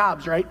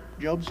 Jobs, right?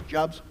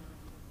 Jobs.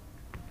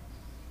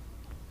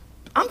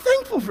 I'm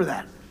thankful for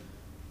that.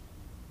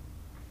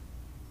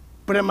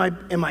 But am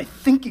I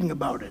thinking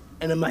about it?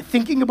 And am I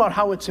thinking about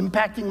how it's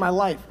impacting my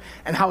life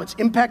and how it's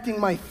impacting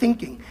my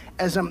thinking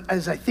as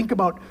I think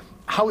about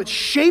how it's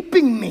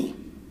shaping me?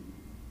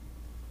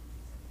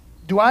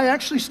 Do I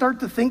actually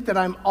start to think that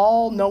I'm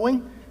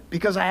all-knowing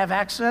because I have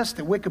access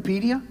to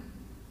Wikipedia?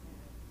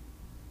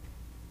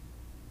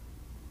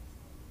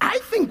 I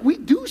think we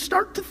do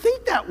start to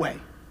think that way.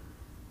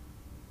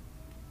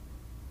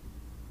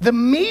 The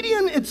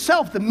medium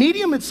itself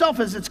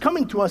as it's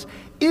coming to us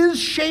is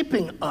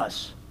shaping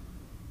us.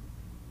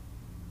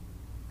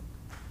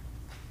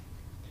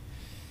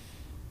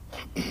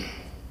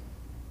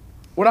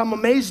 What I'm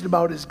amazed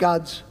about is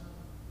God's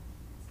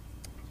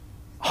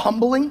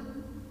humbling.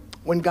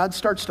 When God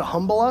starts to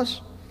humble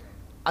us,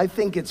 I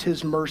think it's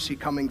his mercy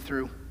coming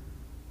through.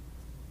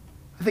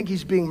 I think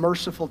he's being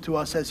merciful to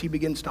us as he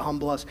begins to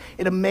humble us.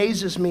 It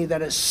amazes me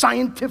that as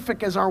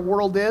scientific as our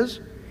world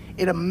is,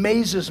 it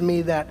amazes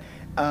me that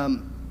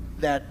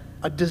that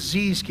a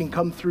disease can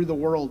come through the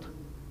world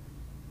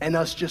and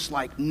us just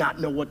like not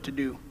know what to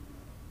do.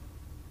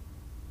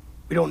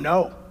 We don't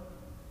know.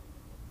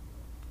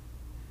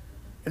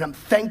 And I'm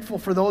thankful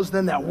for those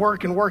then that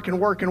work,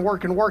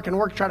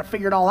 try to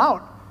figure it all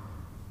out.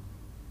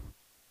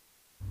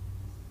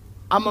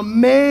 I'm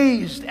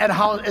amazed at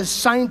how, as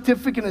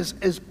scientific and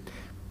as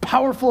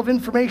powerful of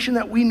information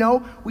that we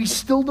know, we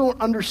still don't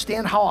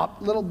understand how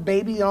a little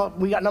baby,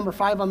 we got number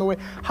 5 on the way,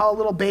 how a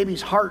little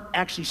baby's heart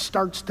actually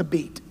starts to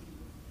beat.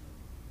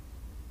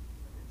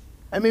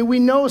 I mean, we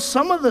know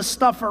some of the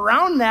stuff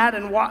around that,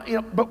 and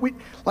but we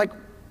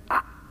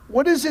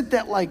what is it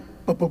that like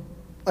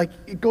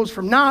it goes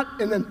from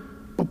not and then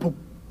boop, boop.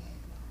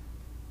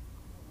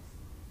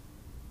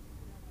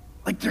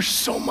 Like there's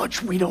so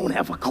much we don't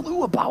have a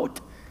clue about.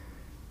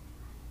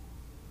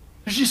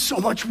 There's just so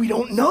much we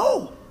don't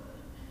know.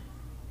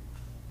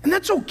 And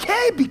that's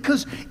okay,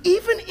 because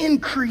even in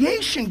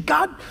creation,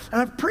 God,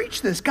 and I've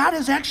preached this, God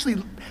has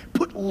actually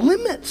put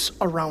limits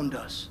around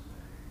us.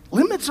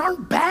 Limits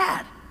aren't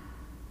bad.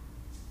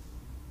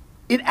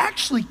 It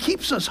actually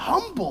keeps us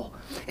humble.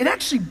 It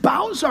actually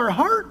bows our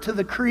heart to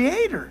the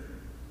Creator.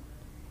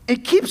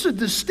 It keeps a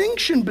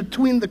distinction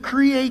between the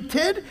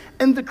created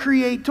and the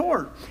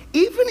creator.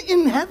 Even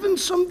in heaven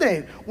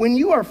someday, when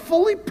you are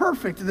fully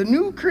perfect, the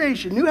new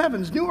creation, new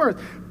heavens, new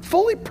earth,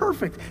 fully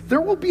perfect,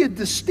 there will be a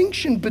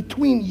distinction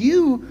between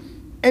you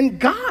and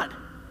God,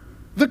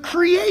 the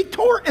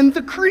creator and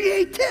the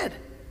created.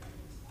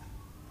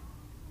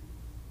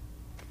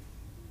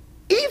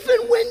 Even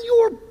when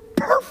you're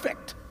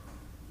perfect,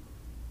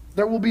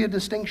 there will be a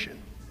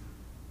distinction.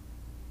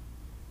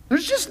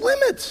 There's just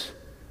limits.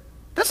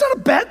 That's not a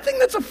bad thing.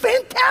 That's a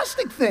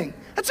fantastic thing.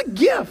 That's a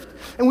gift.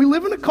 And we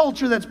live in a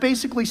culture that's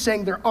basically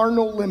saying there are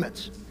no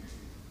limits.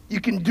 You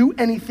can do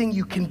anything.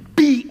 You can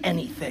be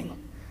anything.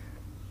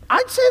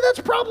 I'd say that's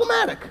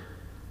problematic.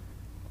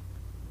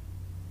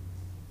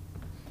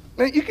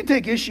 Now, you can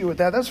take issue with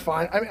that. That's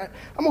fine.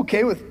 I'm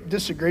okay with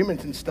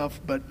disagreement and stuff,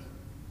 but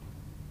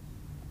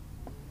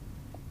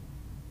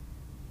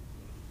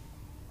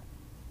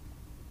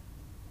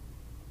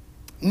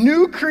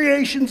new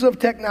creations of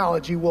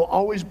technology will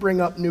always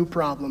bring up new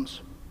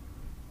problems.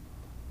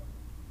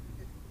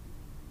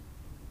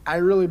 I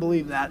really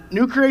believe that.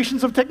 New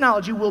creations of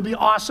technology will be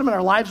awesome, and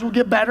our lives will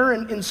get better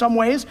in some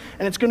ways,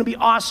 and it's going to be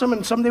awesome,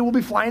 and someday we'll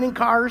be flying in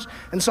cars,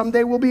 and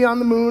someday we'll be on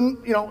the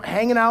moon,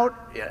 hanging out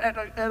at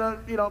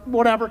a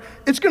whatever.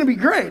 It's going to be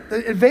great.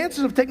 The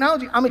advances of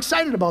technology, I'm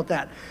excited about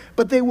that.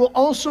 But they will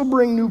also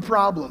bring new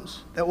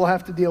problems that we'll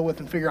have to deal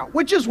with and figure out,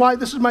 which is why,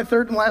 this is my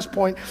third and last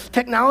point,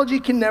 technology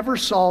can never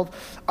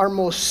solve our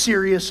most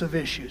serious of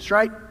issues,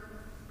 right?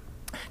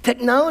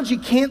 Technology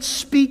can't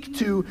speak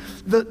to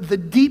the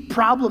deep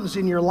problems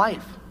in your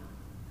life.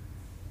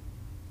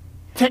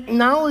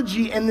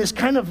 Technology and this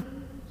kind of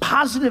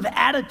positive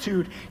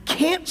attitude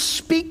can't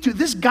speak to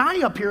this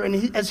guy up here,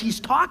 and as he's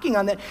talking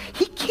on that,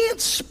 he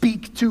can't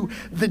speak to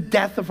the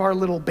death of our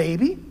little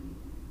baby.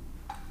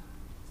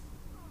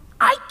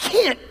 I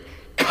can't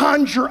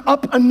conjure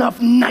up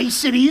enough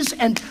niceties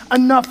and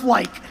enough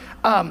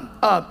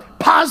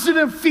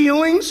positive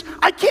feelings.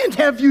 I can't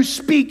have you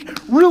speak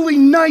really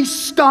nice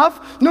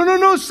stuff.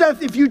 No,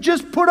 Seth, if you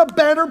just put a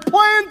better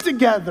plan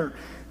together.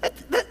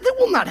 That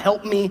will not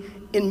help me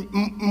in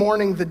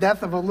mourning the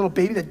death of a little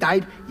baby that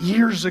died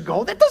years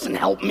ago. That doesn't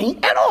help me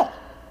at all.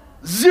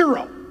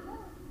 Zero.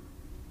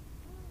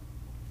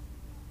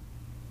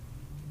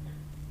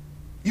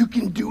 You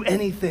can do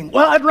anything.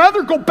 Well, I'd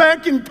rather go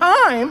back in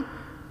time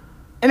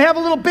and have a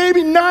little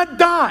baby not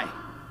die.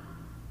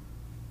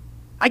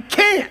 I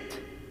can't.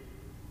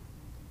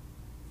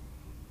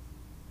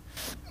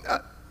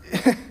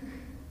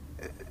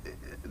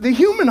 The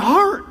human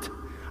heart,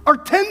 our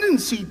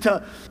tendency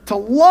to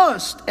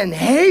lust and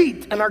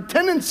hate, and our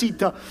tendency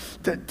to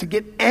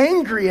get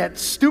angry at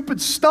stupid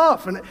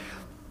stuff, and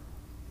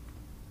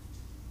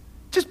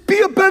Just be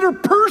a better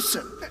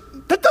person.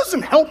 That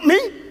doesn't help me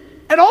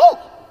at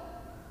all.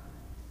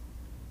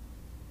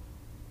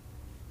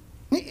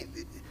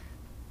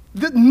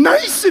 The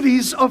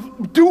niceties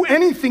of do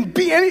anything,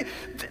 be any,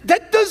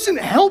 that doesn't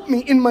help me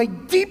in my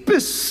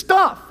deepest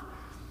stuff.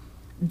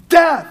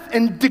 Death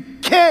and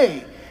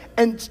decay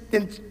and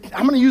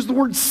I'm going to use the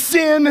word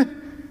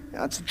sin.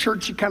 That's a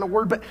churchy kind of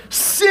word, but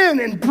sin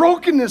and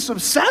brokenness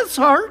of Seth's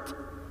heart.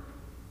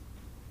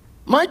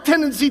 My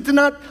tendency to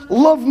not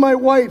love my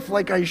wife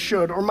like I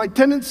should, or my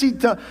tendency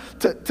to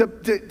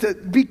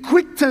be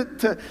quick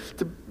to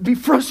be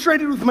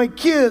frustrated with my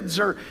kids,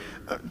 or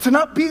to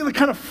not be the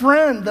kind of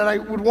friend that I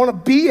would want to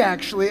be,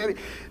 actually. I mean,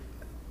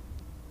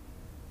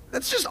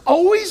 that's just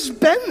always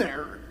been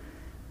there.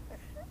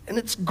 And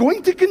it's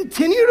going to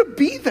continue to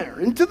be there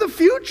into the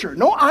future.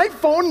 No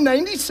iPhone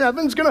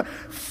 97 is going to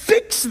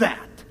fix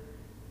that.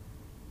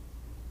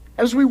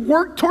 As we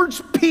work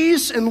towards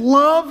peace and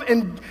love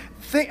and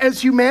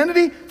as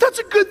humanity, that's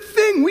a good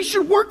thing. We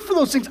should work for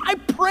those things. I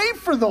pray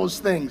for those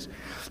things.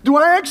 Do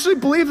I actually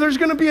believe there's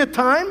going to be a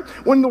time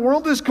when the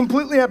world is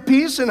completely at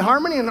peace and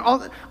harmony and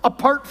all,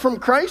 apart from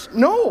Christ?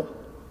 No.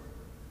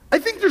 I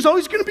think there's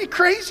always going to be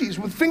crazies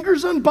with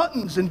fingers on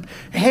buttons and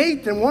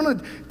hate and want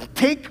to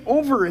take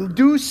over and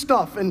do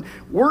stuff and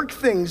work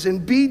things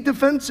and be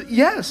defensive.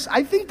 Yes,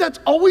 I think that's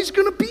always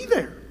going to be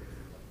there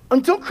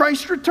until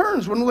Christ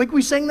returns, when, like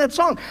we sang that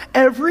song,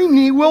 every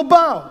knee will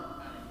bow.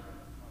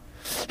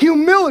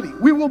 Humility,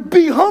 we will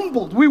be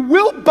humbled. We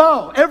will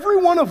bow. Every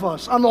one of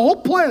us on the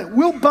whole planet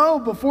will bow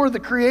before the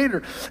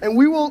Creator, and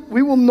we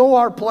will know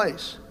our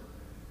place.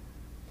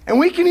 And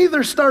we can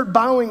either start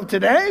bowing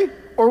today,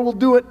 or we'll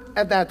do it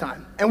at that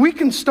time. And we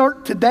can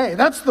start today.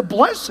 That's the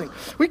blessing.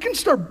 We can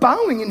start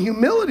bowing in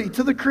humility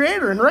to the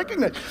Creator and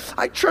recognize,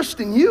 I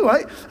trust in you.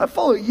 I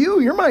follow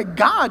you. You're my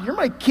God. You're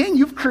my King.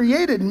 You've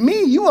created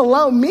me. You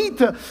allow me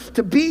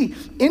to be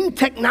in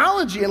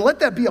technology and let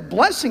that be a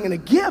blessing and a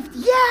gift.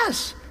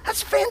 Yes,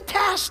 that's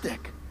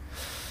fantastic.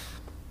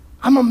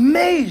 I'm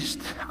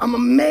amazed. I'm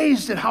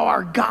amazed at how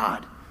our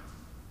God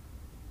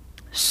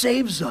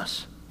saves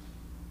us.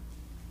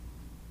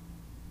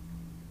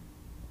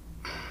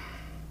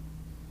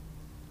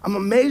 I'm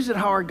amazed at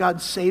how our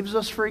God saves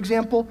us, for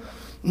example,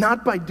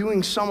 not by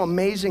doing some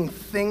amazing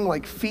thing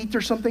like feet or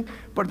something,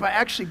 but by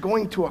actually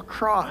going to a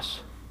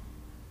cross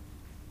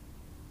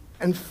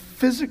and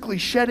physically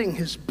shedding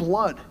his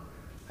blood.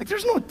 Like,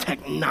 there's no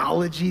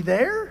technology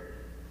there.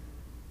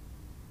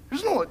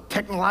 There's no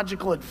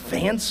technological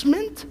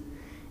advancement.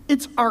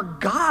 It's our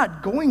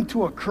God going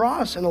to a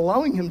cross and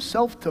allowing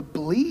himself to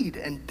bleed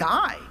and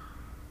die.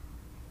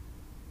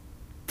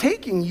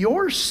 Taking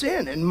your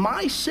sin and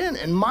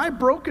my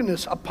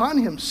brokenness upon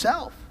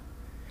himself.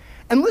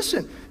 And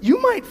listen, you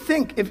might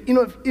think, if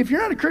you're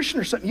not a Christian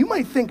or something, you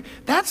might think,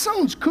 that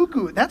sounds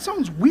cuckoo, that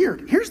sounds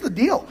weird. Here's the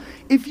deal.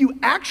 If you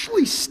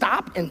actually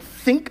stop and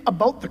think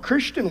about the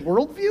Christian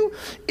worldview,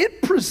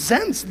 it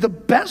presents the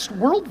best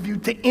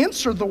worldview to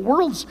answer the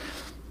world's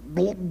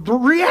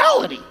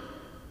reality.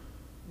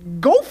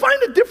 Go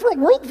find a different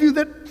worldview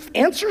that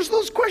answers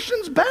those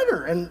questions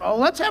better, and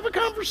let's have a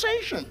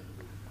conversation.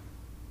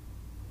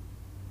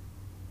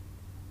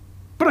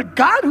 But a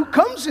God who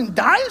comes and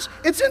dies,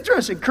 it's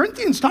interesting.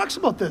 Corinthians talks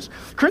about this.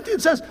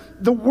 Corinthians says,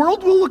 the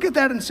world will look at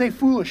that and say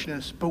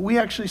foolishness, but we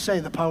actually say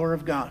the power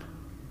of God.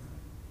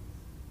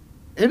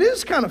 It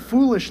is kind of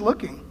foolish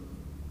looking,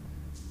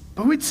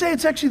 but we'd say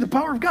it's actually the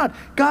power of God.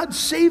 God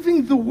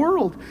saving the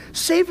world,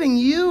 saving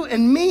you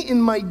and me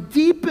in my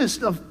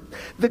deepest of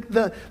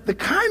the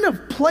kind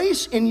of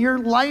place in your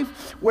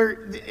life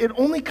where it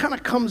only kind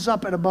of comes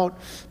up at about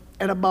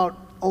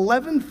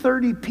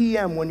 11:30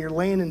 p.m. when you're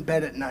laying in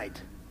bed at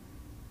night.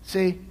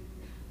 See?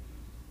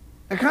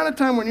 The kind of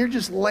time when you're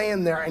just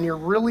laying there and you're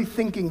really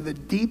thinking the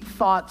deep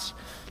thoughts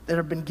that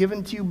have been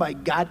given to you by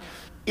God,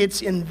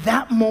 it's in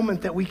that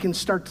moment that we can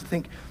start to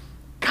think,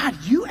 God,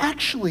 you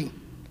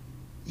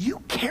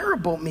care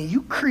about me.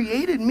 You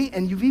created me,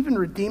 and you've even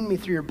redeemed me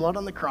through your blood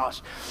on the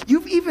cross.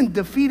 You've even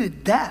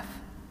defeated death.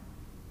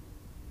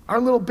 Our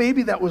little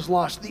baby that was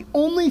lost, the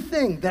only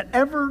thing that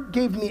ever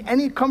gave me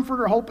any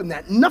comfort or hope in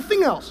that,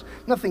 nothing else,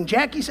 nothing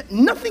Jackie said,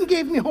 nothing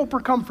gave me hope or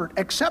comfort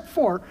except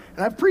for,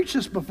 and I've preached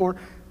this before,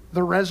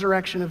 the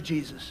resurrection of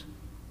Jesus.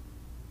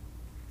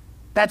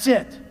 That's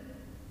it.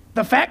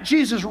 The fact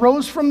Jesus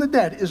rose from the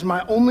dead is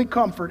my only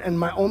comfort and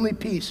my only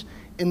peace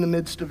in the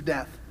midst of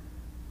death.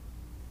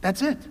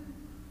 That's it.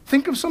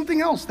 Think of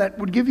something else that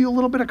would give you a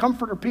little bit of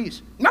comfort or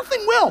peace.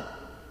 Nothing will.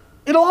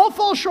 It'll all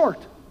fall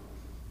short.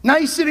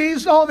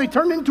 Niceties, they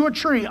turned into a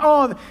tree.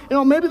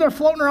 Maybe they're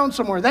floating around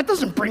somewhere. That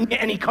doesn't bring you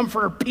any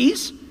comfort or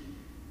peace.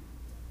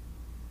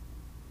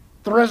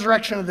 The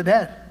resurrection of the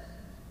dead.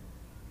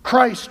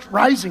 Christ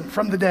rising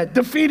from the dead,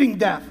 defeating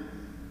death.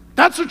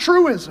 That's a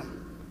truism.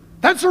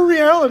 That's a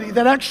reality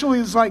that actually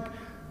is like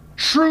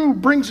true,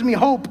 brings me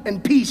hope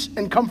and peace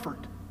and comfort.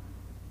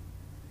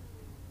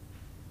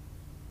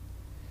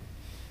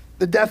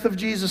 The death of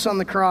Jesus on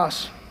the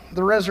cross,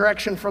 the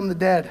resurrection from the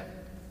dead.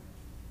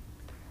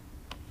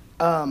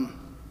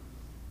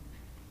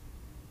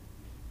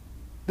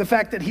 The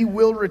fact that he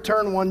will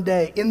return one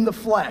day in the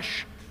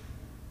flesh,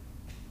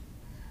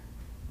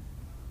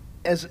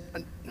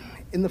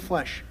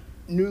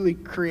 newly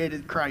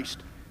created Christ.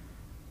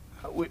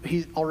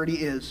 He already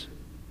is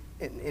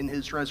in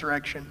his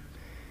resurrection.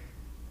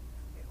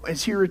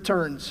 As he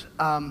returns,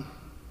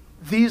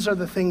 these are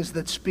the things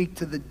that speak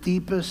to the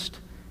deepest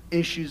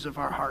issues of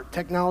our heart.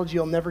 Technology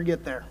will never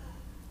get there,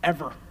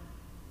 ever.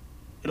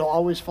 It'll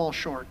always fall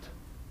short.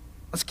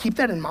 Let's keep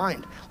that in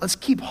mind. Let's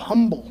keep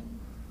humble.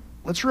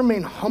 Let's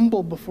remain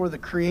humble before the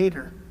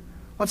Creator.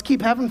 Let's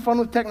keep having fun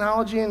with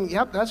technology, and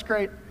yep, that's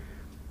great.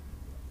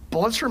 But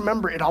let's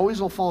remember, it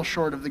always will fall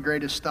short of the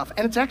greatest stuff.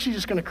 And it's actually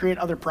just going to create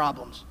other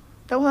problems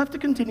that we'll have to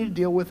continue to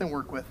deal with and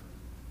work with.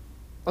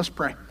 Let's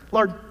pray.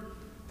 Lord,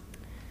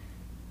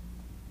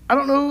 I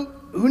don't know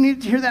who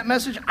needed to hear that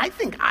message. I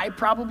think I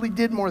probably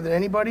did more than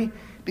anybody,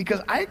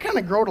 because I kind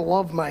of grow to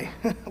love my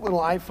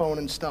little iPhone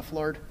and stuff,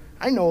 Lord.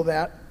 I know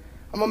that.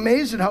 I'm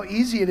amazed at how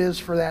easy it is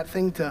for that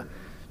thing to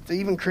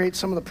even create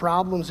some of the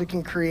problems it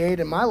can create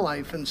in my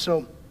life. And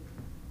so,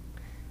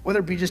 whether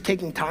it be just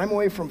taking time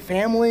away from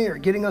family or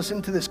getting us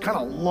into this kind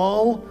of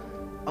lull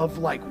of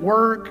like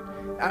work.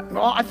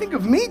 I think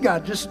of me,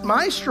 God, just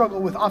my struggle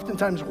with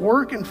oftentimes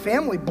work and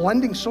family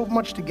blending so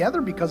much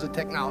together because of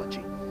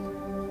technology.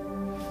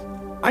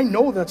 I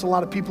know that's a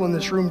lot of people in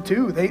this room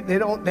too. They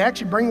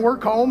actually bring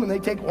work home and they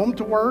take home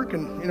to work,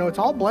 and it's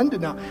all blended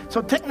now.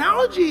 So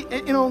technology,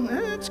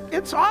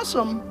 it's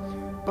awesome,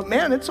 but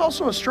man, it's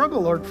also a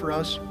struggle, Lord, for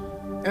us.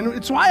 And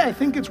it's why I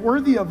think it's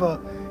worthy of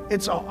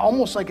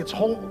almost like its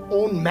whole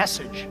own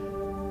message.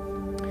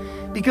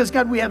 Because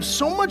God, we have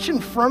so much in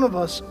front of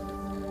us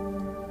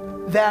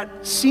that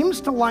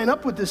seems to line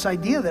up with this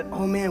idea that,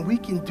 oh man, we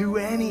can do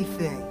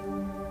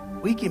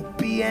anything. We can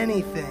be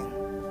anything.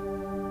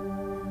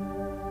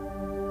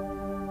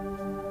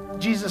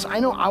 Jesus, I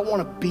know I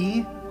want to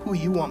be who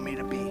you want me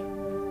to be.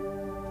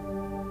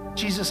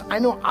 Jesus, I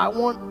know I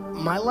want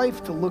my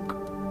life to look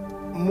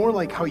more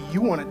like how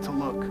you want it to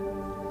look.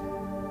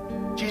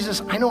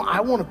 Jesus, I know I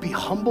want to be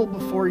humble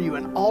before you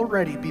and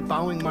already be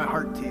bowing my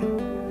heart to you.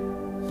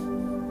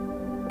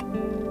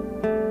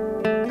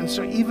 And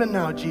so even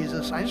now,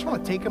 Jesus, I just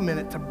want to take a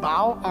minute to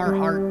bow our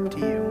heart to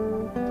you.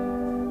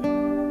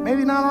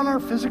 Maybe not on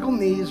our physical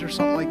knees or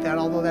something like that,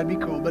 although that'd be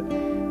cool, but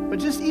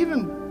just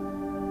even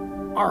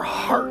our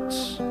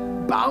hearts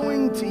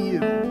bowing to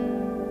you.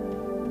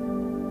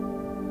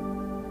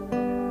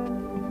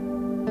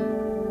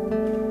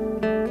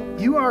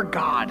 You are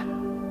God.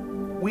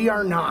 We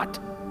are not.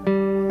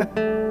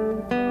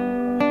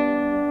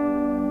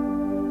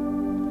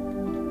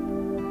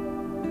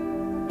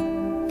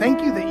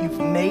 Thank you that you've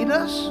made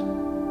us.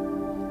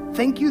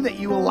 Thank you that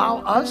you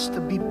allow us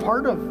to be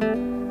part of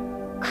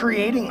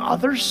creating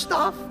other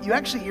stuff. Your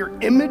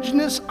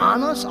imageness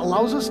on us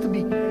allows us to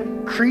be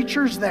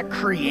creatures that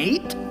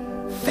create.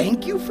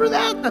 Thank you for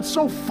that. That's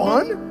so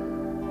fun.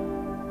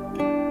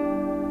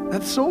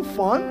 That's so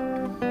fun.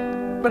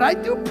 But I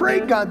do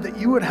pray, God, that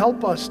you would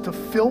help us to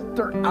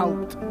filter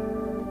out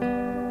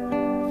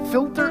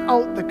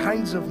the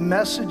kinds of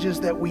messages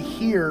that we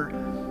hear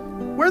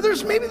where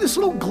there's maybe this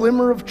little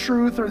glimmer of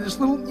truth or this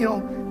little,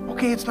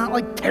 okay, it's not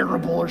like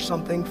terrible or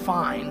something,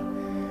 fine.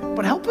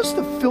 But help us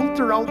to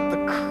filter out the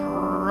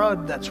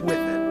crud that's with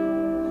it.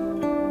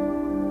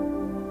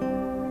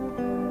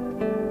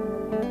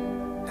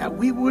 That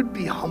we would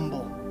be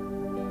humble.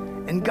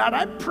 And God,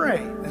 I pray,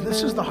 and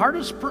this is one of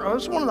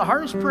the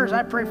hardest prayers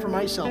I pray for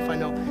myself, I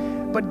know.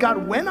 But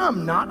God, when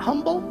I'm not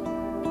humble,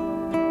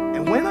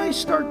 and when I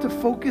start to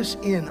focus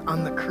in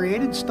on the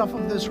created stuff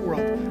of this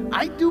world,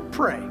 I do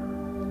pray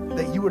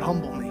that you would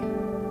humble me.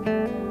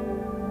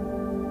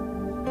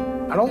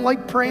 I don't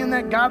like praying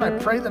that, God. I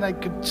pray that I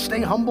could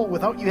stay humble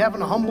without you having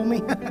to humble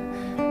me.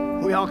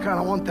 We all kind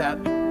of want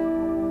that.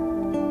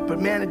 But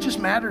man, it just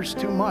matters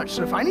too much.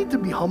 So if I need to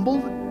be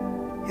humbled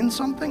in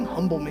something,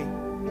 humble me.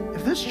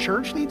 If this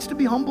church needs to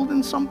be humbled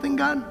in something,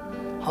 God,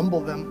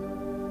 humble them.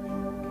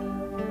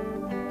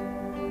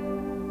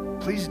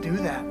 Please do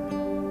that.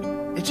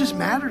 It just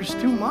matters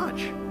too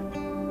much.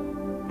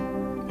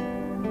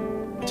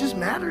 It just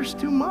matters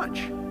too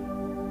much.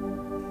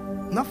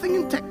 Nothing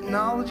in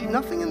technology,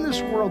 nothing in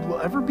this world will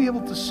ever be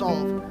able to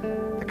solve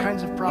the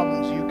kinds of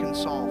problems you can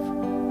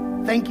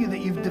solve. Thank you that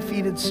you've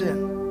defeated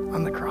sin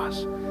on the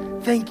cross.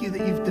 Thank you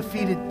that you've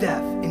defeated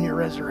death in your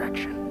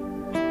resurrection.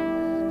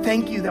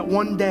 Thank you that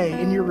one day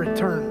in your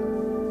return,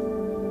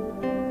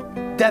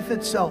 death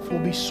itself will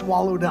be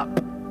swallowed up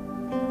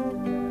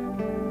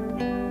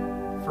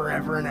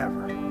forever and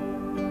ever.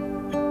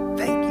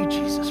 Thank you,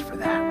 Jesus, for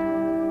that.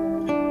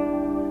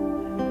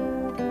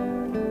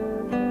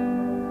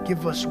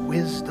 Give us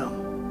wisdom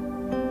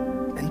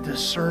and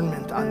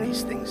discernment on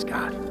these things,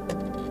 God.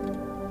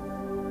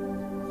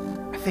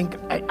 I think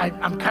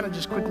I'm kind of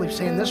just quickly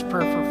saying this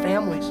prayer for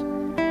families.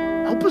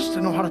 Help us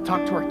to know how to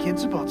talk to our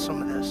kids about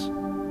some of this.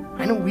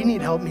 I know we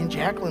need help, me and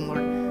Jacqueline,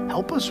 Lord.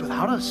 Help us with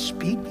how to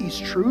speak these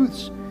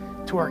truths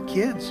to our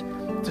kids,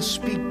 to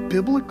speak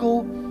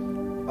biblical,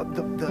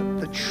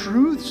 the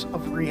truths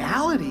of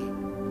reality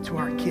to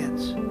our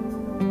kids.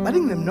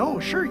 Letting them know,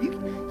 sure, you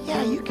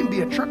Yeah, you can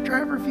be a truck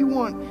driver if you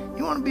want.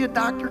 You want to be a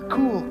doctor?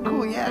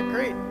 Cool, yeah,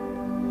 great.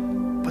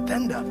 But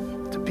then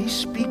to be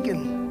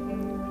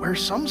speaking where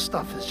some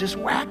stuff is just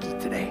wacky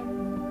today.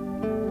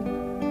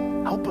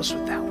 Help us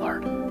with that,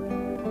 Lord.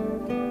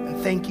 And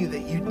thank you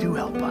that you do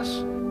help us.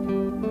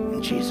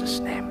 In Jesus'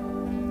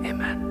 name,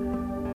 amen.